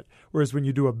redo it. Whereas when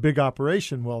you do a big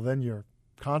operation, well, then you're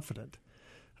confident.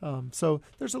 So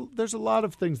there's a lot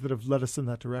of things that have led us in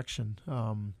that direction.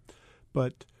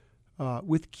 But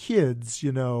with kids,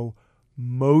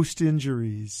 most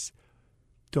injuries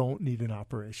don't need an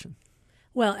operation.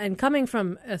 Well, and coming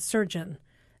from a surgeon,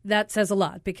 that says a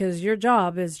lot, because your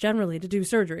job is generally to do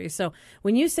surgery. So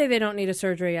when you say they don't need a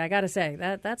surgery, I got to say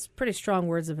that's pretty strong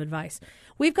words of advice.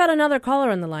 We've got another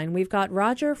caller on the line. We've got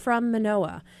Roger from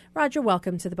Manoa. Roger,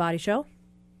 welcome to The Body Show.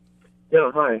 Yeah,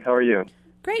 hi. How are you?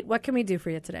 Great. What can we do for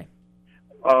you today?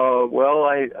 Well,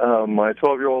 my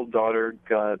 12-year-old daughter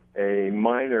got a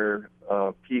minor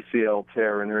PCL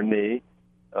tear in her knee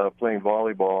playing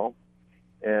volleyball,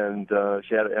 and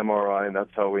she had an MRI, and that's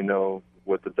how we know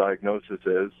what the diagnosis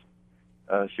is.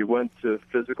 She went to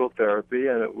physical therapy,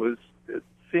 and it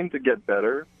seemed to get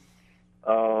better.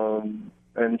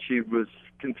 And she was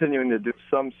continuing to do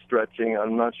some stretching.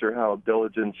 I'm not sure how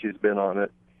diligent she's been on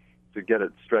it to get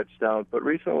it stretched out. But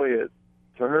recently,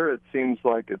 to her, it seems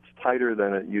like it's tighter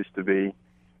than it used to be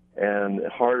and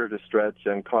harder to stretch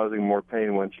and causing more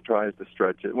pain when she tries to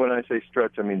stretch it. When I say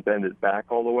stretch, I mean bend it back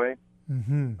all the way.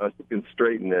 Mm-hmm. She can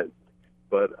straighten it.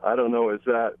 But I don't know, is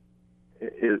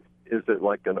it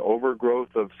like an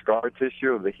overgrowth of scar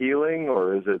tissue of the healing,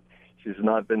 or is it she's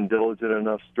not been diligent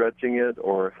enough stretching it,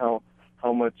 or how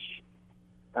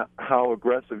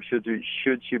aggressive should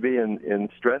she be in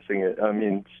stretching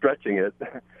it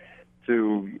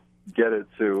to get it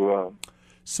to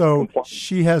so comply.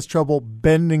 She has trouble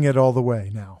bending it all the way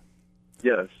now.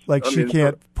 Yes. Like she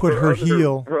can't put her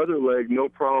heel. Her other leg, no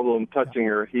problem touching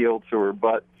her heel to her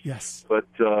butt. Yes. But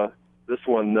this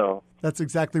one, no. That's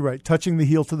exactly right. Touching the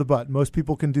heel to the butt. Most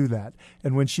people can do that.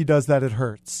 And when she does that, it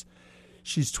hurts.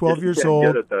 She's 12 years old.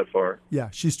 Can't get it that far. Yeah,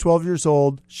 she's 12 years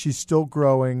old. She's still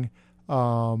growing.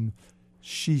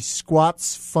 She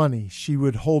squats funny. She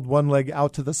would hold one leg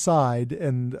out to the side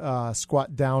and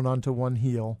squat down onto one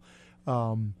heel.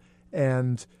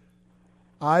 And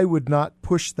I would not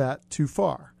push that too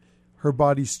far. Her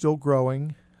body's still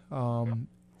growing.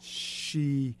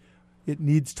 It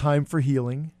needs time for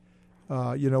healing.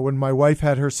 When my wife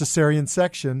had her cesarean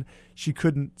section, she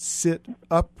couldn't sit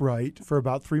upright for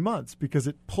about 3 months because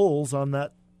it pulls on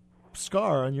that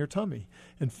scar on your tummy.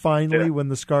 And finally, when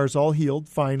the scar's all healed,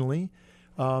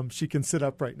 she can sit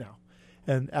upright now.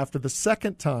 And after the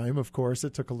second time, of course,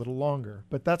 it took a little longer.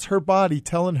 But that's her body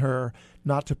telling her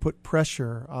not to put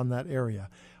pressure on that area.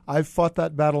 I've fought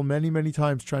that battle many, many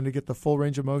times trying to get the full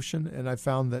range of motion, and I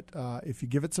found that if you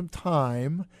give it some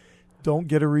time, don't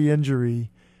get a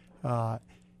re-injury,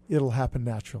 it'll happen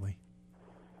naturally.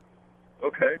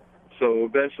 Okay. So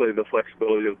eventually the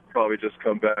flexibility will probably just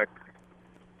come back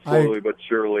slowly but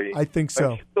surely. I think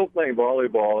so. She's still playing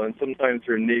volleyball, and sometimes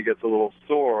her knee gets a little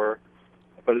sore,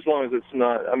 but as long as it's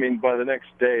not, by the next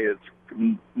day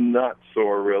it's not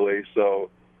sore really,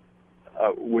 so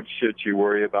should she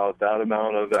worry about that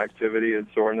amount of activity and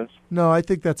soreness? No, I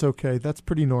think that's okay. That's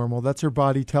pretty normal. That's her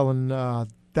body telling,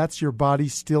 that's your body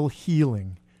still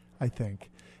healing, I think.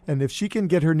 And if she can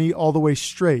get her knee all the way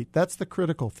straight, that's the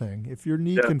critical thing. If your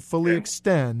knee can fully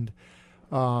extend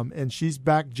and she's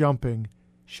back jumping,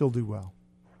 she'll do well.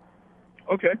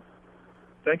 Okay.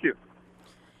 Thank you.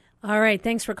 All right.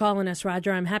 Thanks for calling us,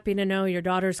 Roger. I'm happy to know your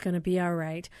daughter's going to be all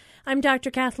right. I'm Dr.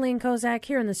 Kathleen Kozak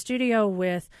here in the studio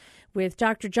with with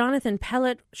Dr. Jonathon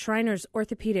Pellett, Shriners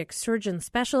Orthopedic Surgeon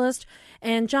Specialist,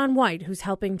 and John White, who's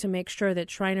helping to make sure that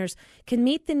Shriners can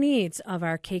meet the needs of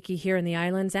our keiki here in the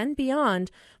islands and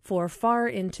beyond for far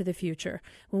into the future.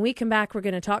 When we come back, we're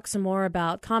going to talk some more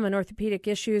about common orthopedic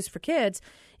issues for kids.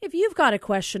 If you've got a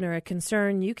question or a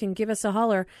concern, you can give us a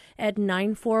holler at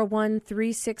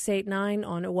 941-3689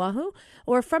 on Oahu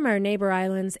or from our neighbor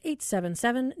islands,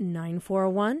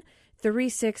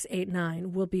 877-941-3689.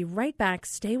 We'll be right back.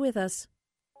 Stay with us.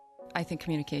 I think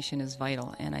communication is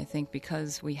vital, and I think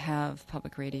because we have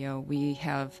public radio, we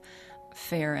have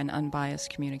fair and unbiased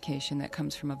communication that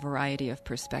comes from a variety of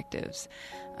perspectives.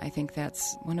 I think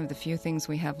that's one of the few things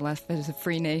we have left as a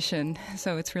free nation,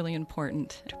 so it's really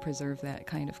important to preserve that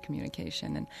kind of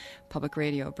communication, and public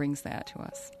radio brings that to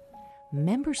us.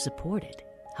 Member-supported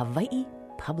Hawaii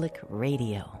Public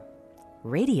Radio.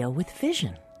 Radio with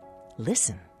vision.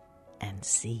 Listen and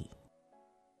see.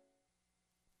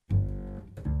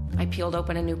 I peeled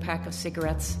open a new pack of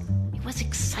cigarettes. It was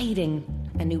exciting,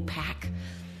 a new pack.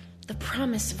 The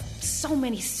promise of so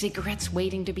many cigarettes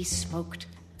waiting to be smoked.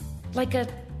 Like a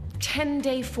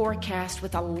 10-day forecast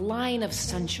with a line of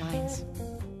sunshines.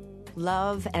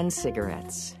 Love and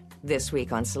cigarettes. This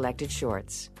week on Selected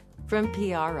Shorts. From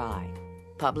PRI,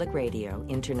 Public Radio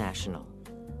International.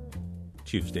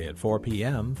 Tuesday at 4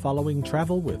 p.m. following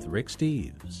Travel with Rick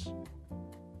Steves.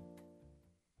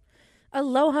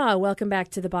 Aloha. Welcome back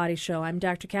to The Body Show. I'm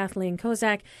Dr. Kathleen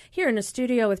Kozak here in the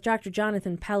studio with Dr.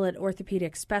 Jonathon Pellett,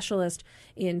 orthopedic specialist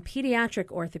in pediatric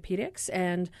orthopedics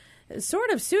and sort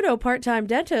of pseudo part-time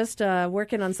dentist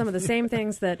working on some of the same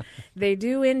things that they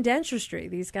do in dentistry.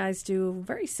 These guys do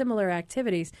very similar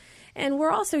activities. And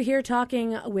we're also here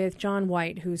talking with John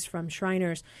White, who's from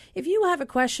Shriners. If you have a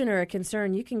question or a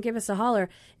concern, you can give us a holler,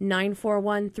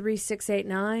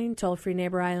 941-3689, toll-free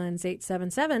neighbor islands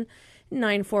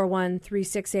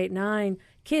 877-941-3689.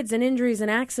 Kids and injuries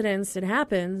and accidents, it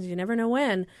happens. You never know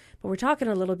when. But we're talking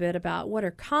a little bit about what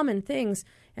are common things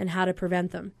and how to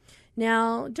prevent them.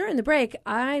 Now, during the break,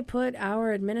 I put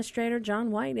our administrator, John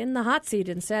White, in the hot seat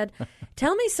and said,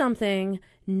 tell me something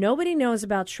nobody knows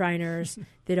about Shriners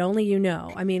that only you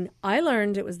know. I mean, I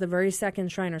learned it was the very second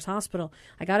Shriners Hospital.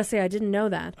 I got to say, I didn't know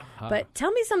that. But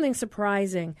tell me something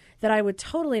surprising that I would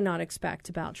totally not expect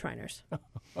about Shriners.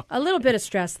 A little bit of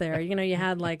stress there. You know, you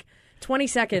had like 20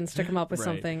 seconds to come up with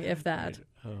something, if that.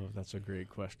 Right. Oh, that's a great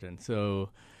question.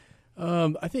 So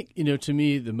I think, to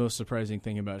me, the most surprising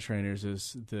thing about Shriners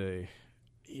is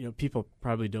people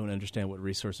probably don't understand what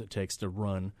resource it takes to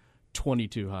run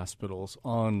 22 hospitals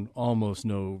on almost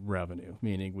no revenue,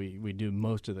 meaning we do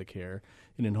most of the care.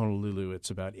 And in Honolulu, it's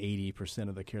about 80%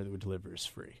 of the care that we deliver is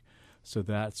free. So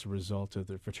that's a result of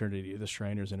the fraternity, the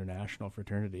Shriners International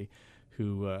Fraternity,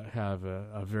 who have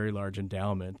a very large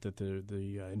endowment that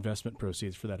the investment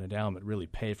proceeds for that endowment really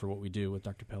pay for what we do with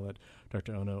Dr. Pellett,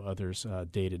 Dr. Ono, others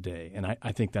day to day. And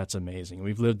I think that's amazing.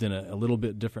 We've lived in a little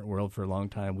bit different world for a long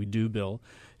time. We do bill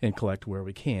and collect where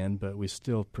we can, but we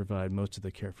still provide most of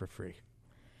the care for free.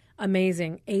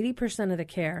 Amazing. 80% of the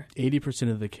care. 80%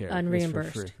 of the care unreimbursed.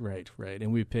 Is for free. Right.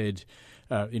 And we paid,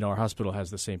 our hospital has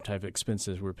the same type of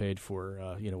expenses we're paid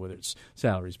for, whether it's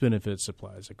salaries, benefits,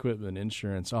 supplies, equipment,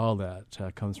 insurance, all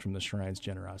that comes from the Shrine's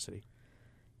generosity.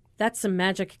 That's some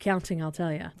magic accounting, I'll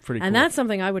tell you. Pretty cool. And that's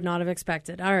something I would not have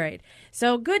expected. All right.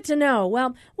 So good to know.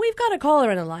 Well, we've got a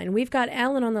caller on the line. We've got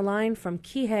Alan on the line from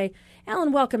Kihei.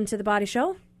 Alan, welcome to The Body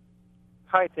Show.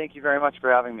 Hi. Thank you very much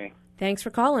for having me. Thanks for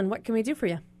calling. What can we do for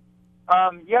you?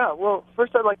 Well,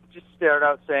 first I'd like to just start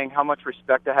out saying how much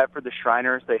respect I have for the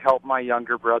Shriners. They helped my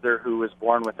younger brother who was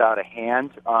born without a hand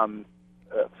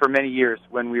for many years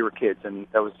when we were kids, and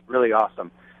that was really awesome.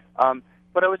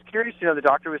 But I was curious, the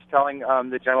doctor was telling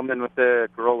the gentleman with the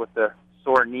girl with the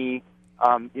sore knee,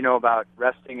 about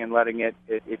resting and letting it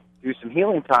do some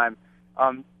healing time.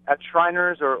 At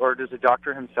Shriners, or does the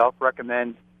doctor himself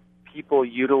recommend people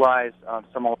utilize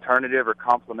some alternative or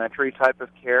complementary type of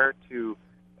care to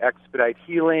expedite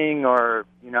healing, or,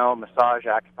 massage,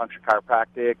 acupuncture,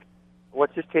 chiropractic?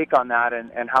 What's his take on that,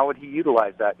 and how would he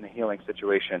utilize that in a healing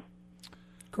situation?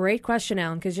 Great question,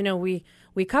 Alan, because,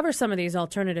 we cover some of these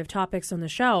alternative topics on the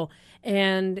show,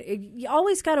 and you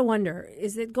always got to wonder,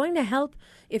 is it going to help?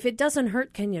 If it doesn't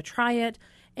hurt, can you try it?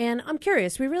 And I'm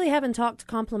curious, we really haven't talked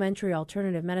complementary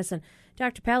alternative medicine.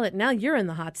 Dr. Pellett, now you're in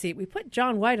the hot seat. We put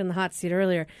John White in the hot seat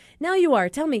earlier. Now you are.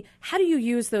 Tell me, how do you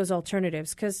use those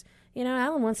alternatives? Because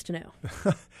Alan wants to know.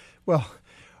 Well,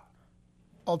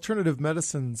 alternative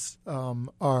medicines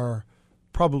are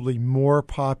probably more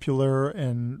popular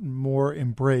and more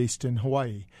embraced in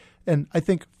Hawaii. And I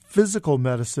think physical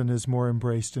medicine is more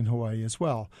embraced in Hawaii as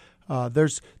well.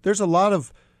 There's a lot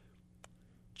of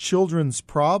children's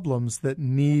problems that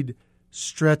need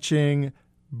stretching,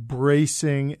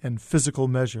 bracing, and physical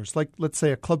measures. Like, let's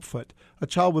say, a clubfoot. A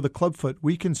child with a clubfoot,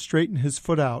 we can straighten his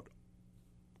foot out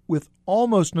with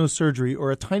almost no surgery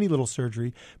or a tiny little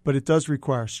surgery, but it does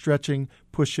require stretching,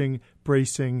 pushing,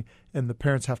 bracing, and the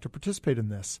parents have to participate in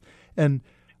this. And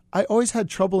I always had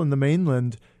trouble in the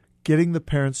mainland getting the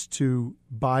parents to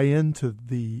buy into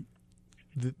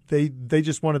they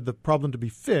just wanted the problem to be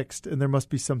fixed, and there must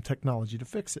be some technology to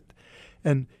fix it.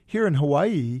 And here in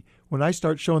Hawaii, when I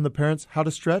start showing the parents how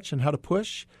to stretch and how to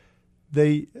push,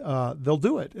 they'll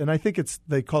do it. And I think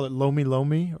they call it lomi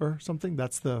lomi or something.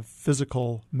 That's the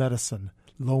physical medicine,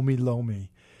 lomi lomi.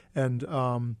 And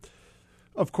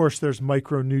of course, there's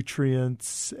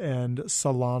micronutrients and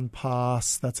salon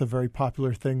pas. That's a very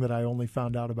popular thing that I only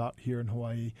found out about here in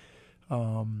Hawaii.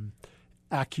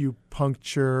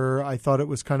 Acupuncture. I thought it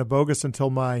was kind of bogus until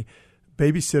my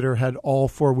babysitter had all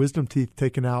 4 wisdom teeth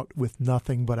taken out with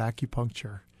nothing but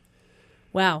acupuncture.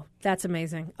 Wow, that's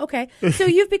amazing. Okay, so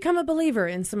you've become a believer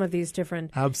in some of these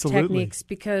different techniques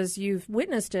because you've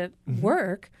witnessed it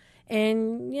work.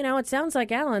 And, it sounds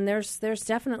like, Alan, there's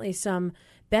definitely some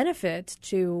benefit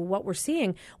to what we're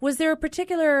seeing. Was there a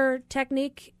particular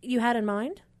technique you had in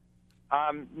mind?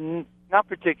 Not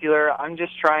particular. I'm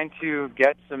just trying to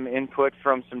get some input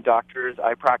from some doctors.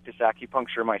 I practice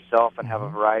acupuncture myself and have a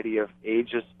variety of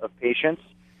ages of patients.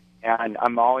 And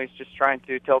I'm always just trying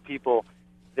to tell people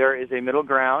there is a middle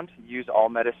ground. Use all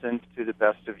medicines to the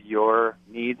best of your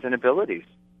needs and abilities.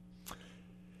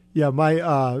 Yeah,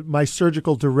 my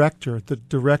surgical director, the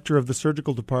director of the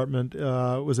surgical department,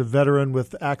 was a veteran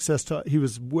with access to, he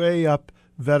was way up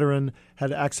veteran,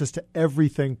 had access to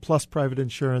everything, plus private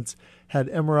insurance, had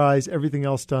MRIs, everything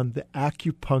else done. The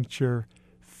acupuncture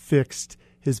fixed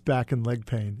his back and leg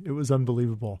pain. It was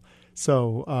unbelievable.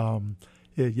 So,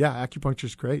 acupuncture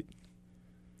is great.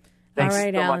 Thanks All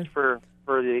right, so Alan. much for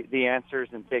the answers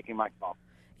and taking my call.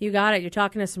 You got it. You're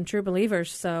talking to some true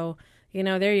believers. So,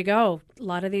 there you go. A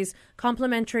lot of these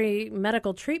complementary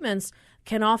medical treatments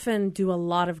can often do a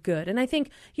lot of good. And I think,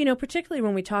 particularly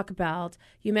when we talk about,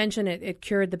 you mentioned it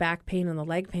cured the back pain and the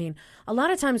leg pain. A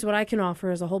lot of times what I can offer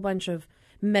is a whole bunch of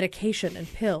medication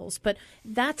and pills, but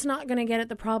that's not going to get at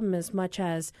the problem as much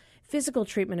as physical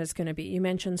treatment is going to be. You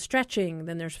mentioned stretching,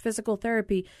 then there's physical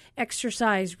therapy,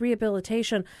 exercise,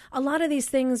 rehabilitation. A lot of these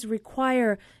things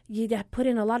require you to put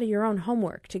in a lot of your own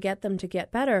homework to get them to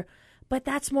get better. But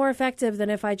that's more effective than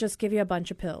if I just give you a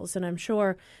bunch of pills. And I'm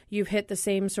sure you've hit the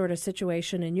same sort of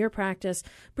situation in your practice.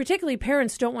 Particularly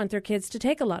parents don't want their kids to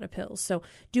take a lot of pills. So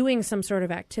doing some sort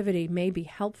of activity may be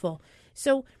helpful.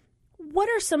 So what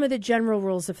are some of the general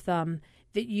rules of thumb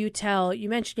that you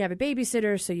mentioned you have a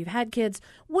babysitter, so you've had kids.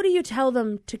 What do you tell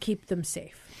them to keep them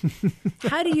safe?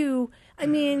 How do you,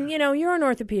 you're an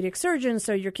orthopedic surgeon,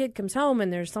 so your kid comes home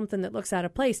and there's something that looks out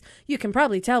of place. You can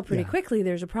probably tell pretty quickly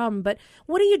there's a problem, but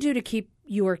what do you do to keep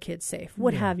your kids safe?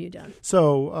 What have you done?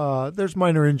 So there's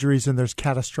minor injuries and there's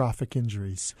catastrophic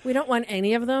injuries. We don't want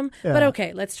any of them, but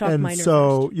okay, let's talk minor first.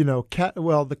 So,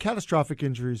 the catastrophic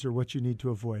injuries are what you need to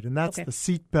avoid, and that's the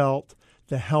seat belt,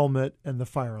 the helmet, and the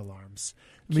fire alarms.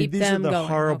 These are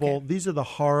the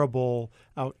horrible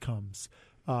outcomes.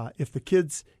 If the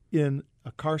kid's in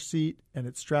a car seat and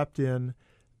it's strapped in,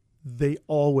 they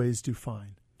always do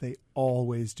fine. They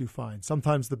always do fine.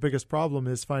 Sometimes the biggest problem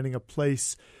is finding a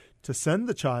place to send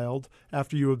the child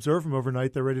after you observe them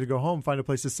overnight. They're ready to go home. Find a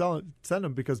place to send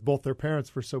them because both their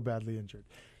parents were so badly injured.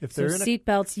 If they're seat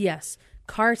belts, yes.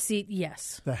 Car seat,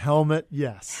 yes. The helmet,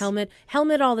 yes.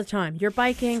 Helmet all the time. You're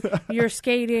biking, you're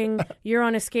skating, you're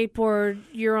on a skateboard,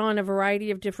 you're on a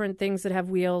variety of different things that have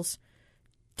wheels.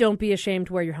 Don't be ashamed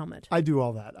to wear your helmet. I do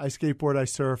all that. I skateboard, I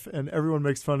surf, and everyone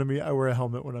makes fun of me. I wear a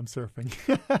helmet when I'm surfing.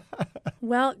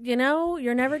 Well,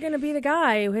 you're never going to be the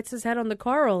guy who hits his head on the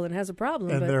coral and has a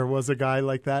problem. And there was a guy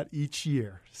like that each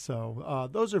year. So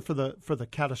those are for the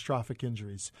catastrophic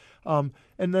injuries. And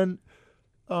then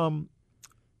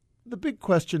the big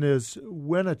question is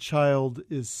when a child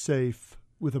is safe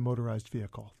with a motorized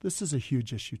vehicle. This is a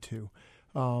huge issue too.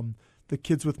 The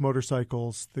kids with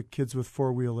motorcycles, the kids with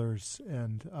four-wheelers,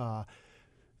 and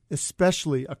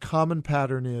especially a common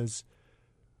pattern is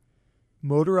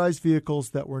motorized vehicles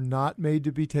that were not made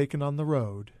to be taken on the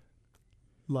road,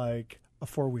 like a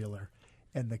four-wheeler,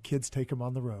 and the kids take them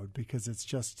on the road because it's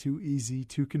just too easy,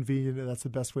 too convenient, and that's the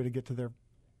best way to get to their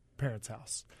parents'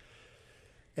 house.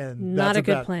 And not a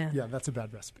good plan. Yeah, that's a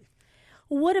bad recipe.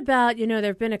 What about, there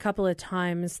have been a couple of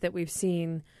times that we've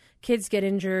seen kids get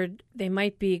injured. They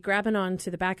might be grabbing onto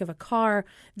the back of a car.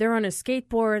 They're on a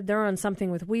skateboard. They're on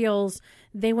something with wheels.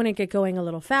 They want to get going a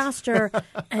little faster,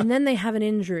 and then they have an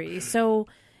injury. So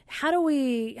how do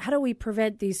we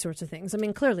prevent these sorts of things? I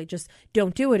mean, clearly, just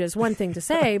don't do it is one thing to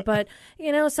say, but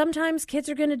sometimes kids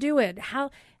are going to do it. How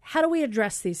do we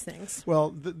address these things?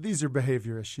 Well, these are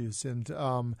behavior issues, and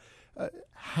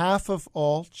half of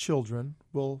all children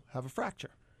will have a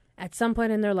fracture at some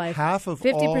point in their life.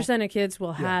 50% of kids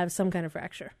will have some kind of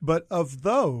fracture. But of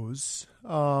those,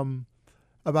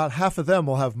 about half of them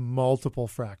will have multiple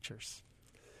fractures.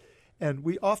 And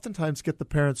we oftentimes get the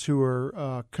parents who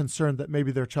are concerned that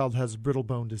maybe their child has brittle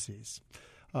bone disease.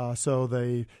 So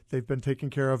they've been taken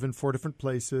care of in 4 different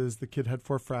places. The kid had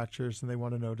 4 fractures, and they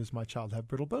want to know, does my child have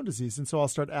brittle bone disease? And so I'll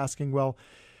start asking, well,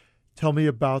 tell me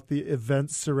about the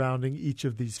events surrounding each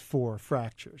of these 4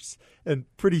 fractures. And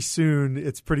pretty soon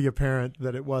it's pretty apparent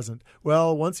that it wasn't.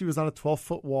 Well, once he was on a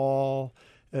 12-foot wall,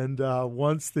 and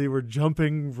once they were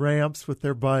jumping ramps with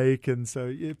their bike, and so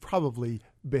it probably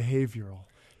behavioral.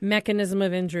 Mechanism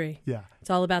of injury. Yeah. It's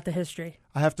all about the history.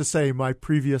 I have to say, my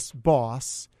previous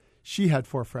boss, she had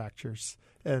 4 fractures,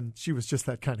 and she was just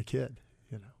that kind of kid,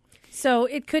 So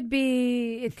it could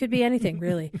be anything,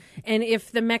 really. And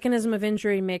if the mechanism of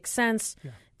injury makes sense,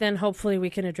 then hopefully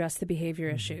we can address the behavior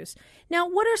issues. Now,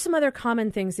 what are some other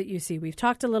common things that you see? We've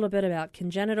talked a little bit about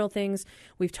congenital things.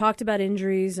 We've talked about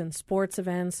injuries and sports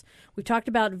events. We've talked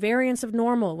about variants of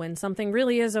normal when something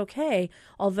really is okay,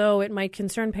 although it might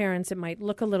concern parents. It might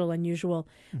look a little unusual.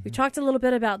 We've talked a little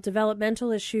bit about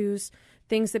developmental issues,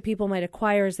 things that people might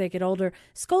acquire as they get older.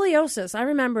 Scoliosis. I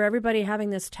remember everybody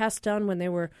having this test done when they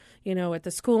were, at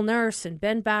the school nurse, and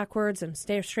bend backwards and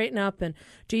straighten up. And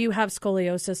do you have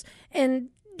scoliosis? And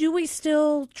do we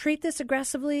still treat this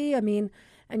aggressively? I mean,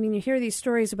 you hear these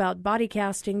stories about body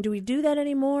casting. Do we do that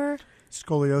anymore?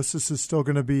 Scoliosis is still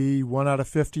going to be 1 out of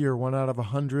 50 or 1 out of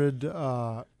 100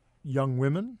 young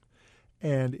women,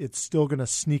 and it's still going to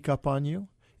sneak up on you.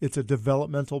 It's a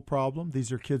developmental problem.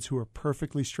 These are kids who are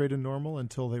perfectly straight and normal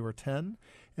until they were 10.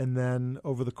 And then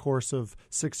over the course of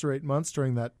 6 or 8 months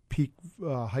during that peak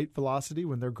height velocity,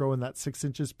 when they're growing that 6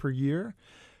 inches per year,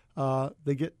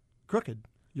 they get crooked.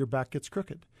 Your back gets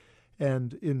crooked.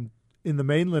 And in the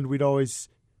mainland, we'd always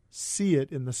see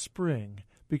it in the spring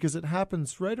because it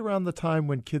happens right around the time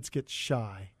when kids get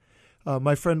shy.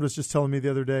 My friend was just telling me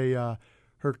the other day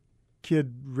her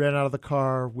kid ran out of the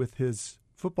car with his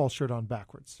football shirt on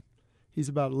backwards. He's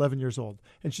about 11 years old.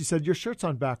 And she said, your shirt's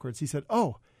on backwards. He said,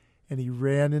 oh. And he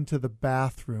ran into the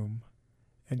bathroom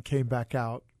and came back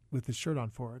out with his shirt on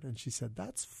forward. And she said,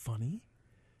 that's funny.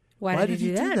 Why did he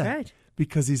do that? Right.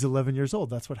 Because he's 11 years old.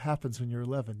 That's what happens when you're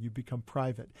 11. You become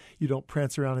private. You don't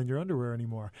prance around in your underwear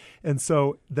anymore. And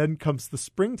so then comes the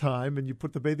springtime, and you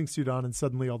put the bathing suit on, and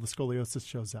suddenly all the scoliosis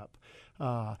shows up.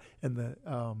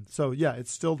 So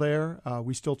it's still there.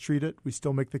 We still treat it. We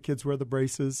still make the kids wear the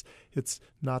braces. It's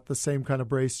not the same kind of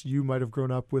brace you might have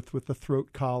grown up with the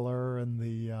throat collar and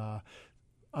the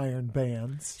iron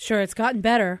bands. Sure, it's gotten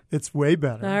better. It's way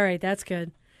better. All right, that's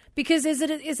good. Because is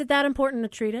it that important to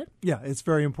treat it? Yeah, it's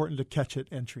very important to catch it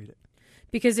and treat it.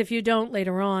 Because if you don't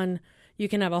later on, you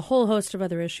can have a whole host of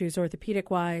other issues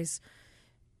orthopedic-wise,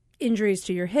 injuries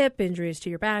to your hip, injuries to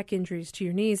your back, injuries to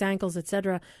your knees, ankles,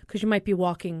 etc., because you might be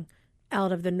walking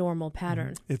out of the normal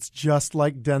pattern. It's just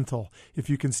like dental. If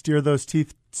you can steer those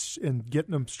teeth and get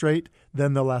them straight,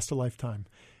 then they'll last a lifetime.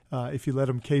 If you let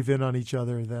them cave in on each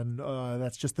other, then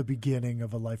that's just the beginning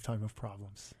of a lifetime of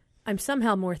problems. I'm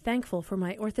somehow more thankful for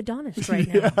my orthodontist right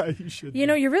now. Yeah, you should.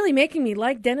 You're really making me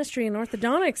like dentistry and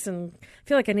orthodontics, and I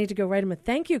feel like I need to go write him a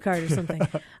thank you card or something.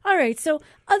 All right, so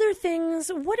other things.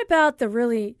 What about the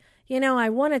really, I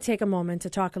want to take a moment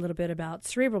to talk a little bit about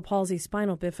cerebral palsy,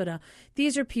 spinal bifida.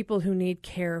 These are people who need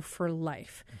care for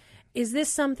life. Is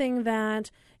this something that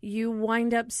you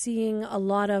wind up seeing a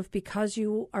lot of because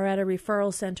you are at a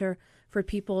referral center for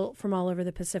people from all over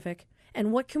the Pacific?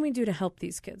 And what can we do to help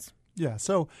these kids? Yeah,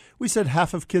 so we said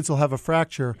half of kids will have a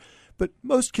fracture, but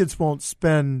most kids won't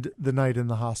spend the night in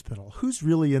the hospital. Who's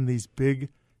really in these big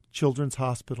children's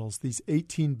hospitals, these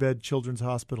 18-bed children's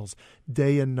hospitals,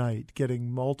 day and night,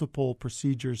 getting multiple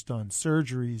procedures done,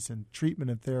 surgeries and treatment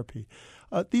and therapy?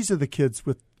 These are the kids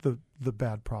with the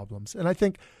bad problems. And I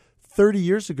think 30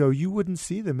 years ago, you wouldn't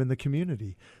see them in the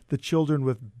community. The children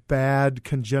with bad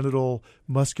congenital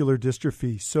muscular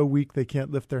dystrophy, so weak they can't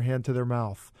lift their hand to their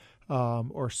mouth.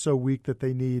 Or so weak that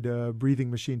they need a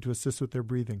breathing machine to assist with their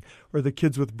breathing. Or the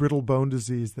kids with brittle bone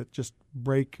disease that just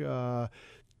break 2,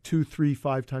 3,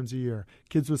 5 times a year.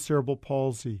 Kids with cerebral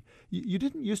palsy. You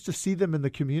didn't used to see them in the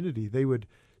community. They would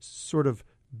sort of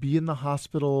be in the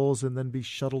hospitals and then be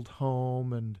shuttled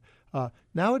home. And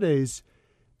nowadays,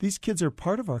 these kids are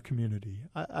part of our community.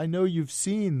 I know you've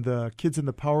seen the kids in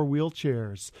the power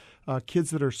wheelchairs, kids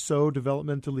that are so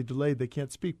developmentally delayed they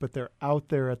can't speak, but they're out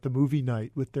there at the movie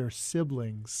night with their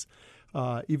siblings,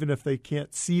 even if they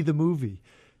can't see the movie.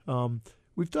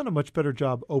 We've done a much better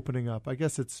job opening up. I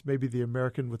guess it's maybe the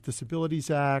American with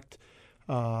Disabilities Act,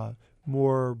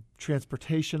 more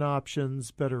transportation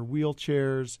options, better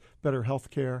wheelchairs, better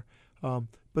health care.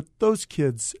 But those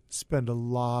kids spend a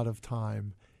lot of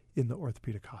time in the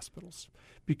orthopedic hospitals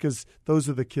because those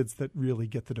are the kids that really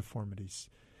get the deformities.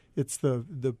 It's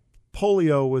the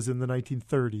polio was in the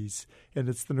 1930s, and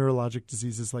it's the neurologic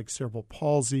diseases like cerebral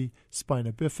palsy,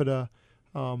 spina bifida.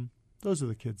 Those are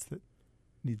the kids that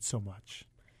need so much.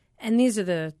 And these are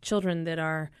the children that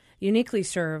are uniquely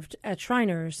served at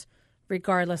Shriners,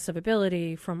 regardless of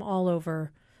ability, from all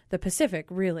over the Pacific,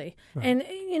 really. Right.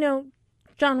 And,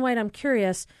 John White, I'm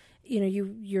curious,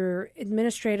 you're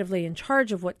administratively in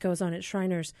charge of what goes on at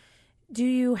Shriners. Do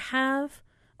you have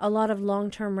a lot of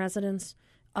long-term residents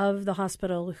of the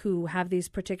hospital who have these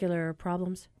particular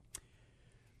problems?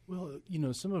 Well,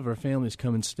 some of our families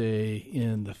come and stay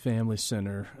in the family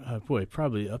center,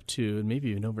 probably up to and maybe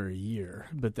even over a year.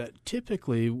 But that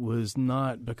typically was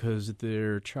not because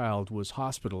their child was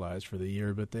hospitalized for the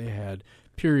year, but they had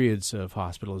periods of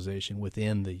hospitalization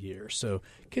within the year. So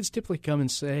kids typically come and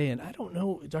stay, and I don't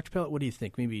know, Dr. Pellett, what do you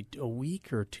think? Maybe a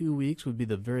week or 2 weeks would be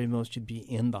the very most you'd be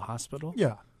in the hospital?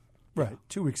 Yeah, right.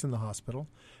 2 weeks in the hospital.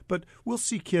 But we'll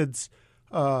see kids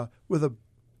with a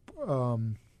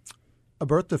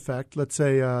birth defect, let's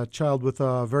say a child with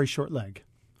a very short leg,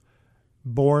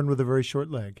 born with a very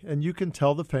short leg. And you can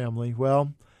tell the family,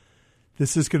 well,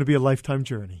 this is going to be a lifetime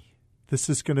journey. This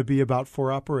is going to be about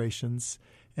 4 operations,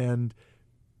 and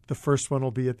the first one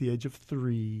will be at the age of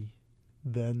 3,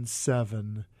 then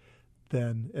 7,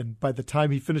 and by the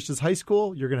time he finishes high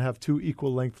school, you're going to have 2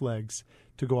 equal length legs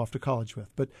to go off to college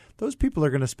with. But those people are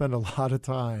going to spend a lot of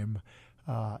time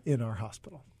in our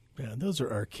hospital. Yeah, those are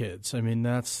our kids. I mean,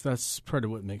 that's part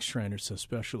of what makes Shriners so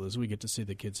special is we get to see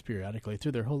the kids periodically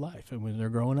through their whole life, and when they're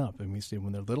growing up, and we see them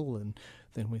when they're little, and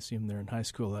then we see them there in high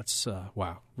school. That's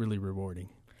really rewarding.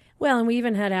 Well, and we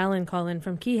even had Alan call in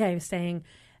from Kihei saying,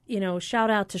 shout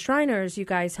out to Shriners. You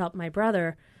guys helped my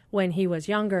brother when he was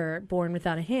younger, born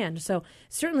without a hand. So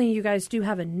certainly you guys do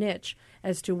have a niche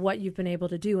as to what you've been able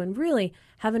to do and really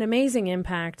have an amazing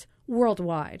impact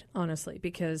worldwide, honestly,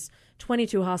 because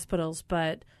 22 hospitals,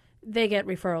 but they get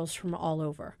referrals from all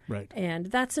over. Right. And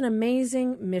that's an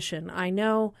amazing mission. I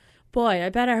know, boy, I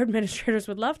bet our administrators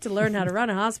would love to learn how to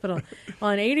run a hospital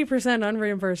on 80%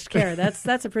 unreimbursed care.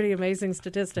 That's a pretty amazing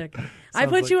statistic. I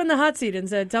put you in the hot seat and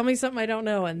said, tell me something I don't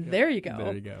know, and there you go.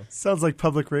 There you go. Sounds like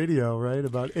public radio, right?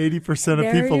 About 80%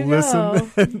 of people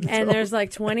listen. And there's like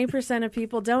 20% of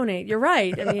people donate. You're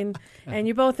right. I mean, and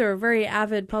you both are very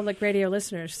avid public radio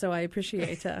listeners, so I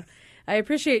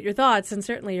appreciate your thoughts and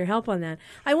certainly your help on that.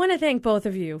 I want to thank both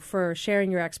of you for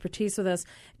sharing your expertise with us.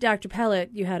 Dr. Pellett,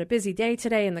 you had a busy day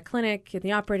today in the clinic, in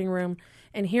the operating room,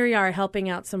 and here you are helping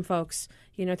out some folks,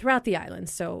 throughout the island.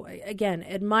 So again,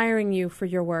 admiring you for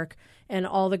your work and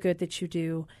all the good that you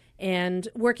do, and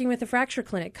working with the fracture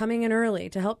clinic, coming in early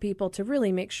to help people to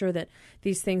really make sure that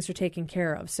these things are taken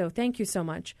care of. So thank you so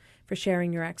much for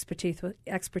sharing your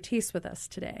expertise with us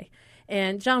today.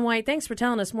 And John White, thanks for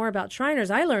telling us more about Shriners.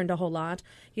 I learned a whole lot.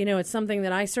 It's something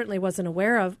that I certainly wasn't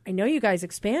aware of. I know you guys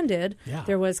expanded. Yeah.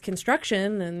 There was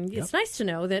construction, and it's nice to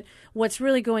know that what's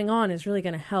really going on is really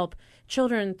going to help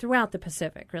children throughout the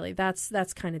Pacific, really.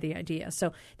 That's kind of the idea.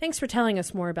 So thanks for telling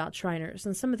us more about Shriners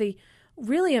and some of the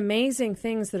really amazing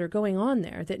things that are going on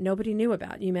there that nobody knew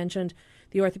about. You mentioned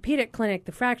the orthopedic clinic,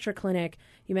 the fracture clinic.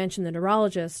 You mentioned the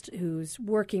neurologist who's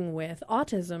working with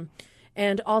autism.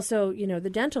 And also, the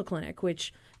dental clinic,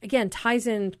 which, again, ties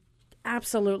in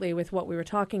absolutely with what we were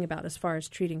talking about as far as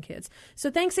treating kids.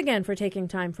 So thanks again for taking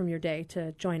time from your day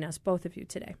to join us, both of you,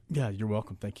 today. Yeah, you're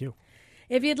welcome. Thank you.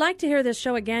 If you'd like to hear this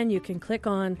show again, you can click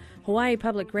on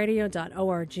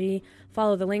hawaiipublicradio.org,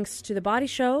 follow the links to The Body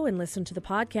Show, and listen to the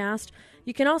podcast.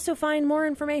 You can also find more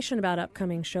information about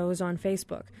upcoming shows on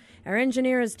Facebook. Our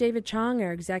engineer is David Chong,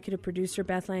 our executive producer,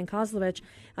 Bethlehem Kozlovich.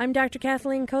 I'm Dr.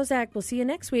 Kathleen Kozak. We'll see you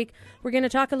next week. We're going to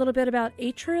talk a little bit about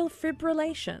atrial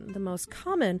fibrillation, the most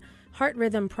common heart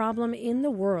rhythm problem in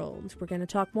the world. We're going to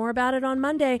talk more about it on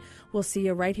Monday. We'll see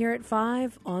you right here at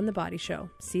 5 on The Body Show.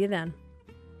 See you then.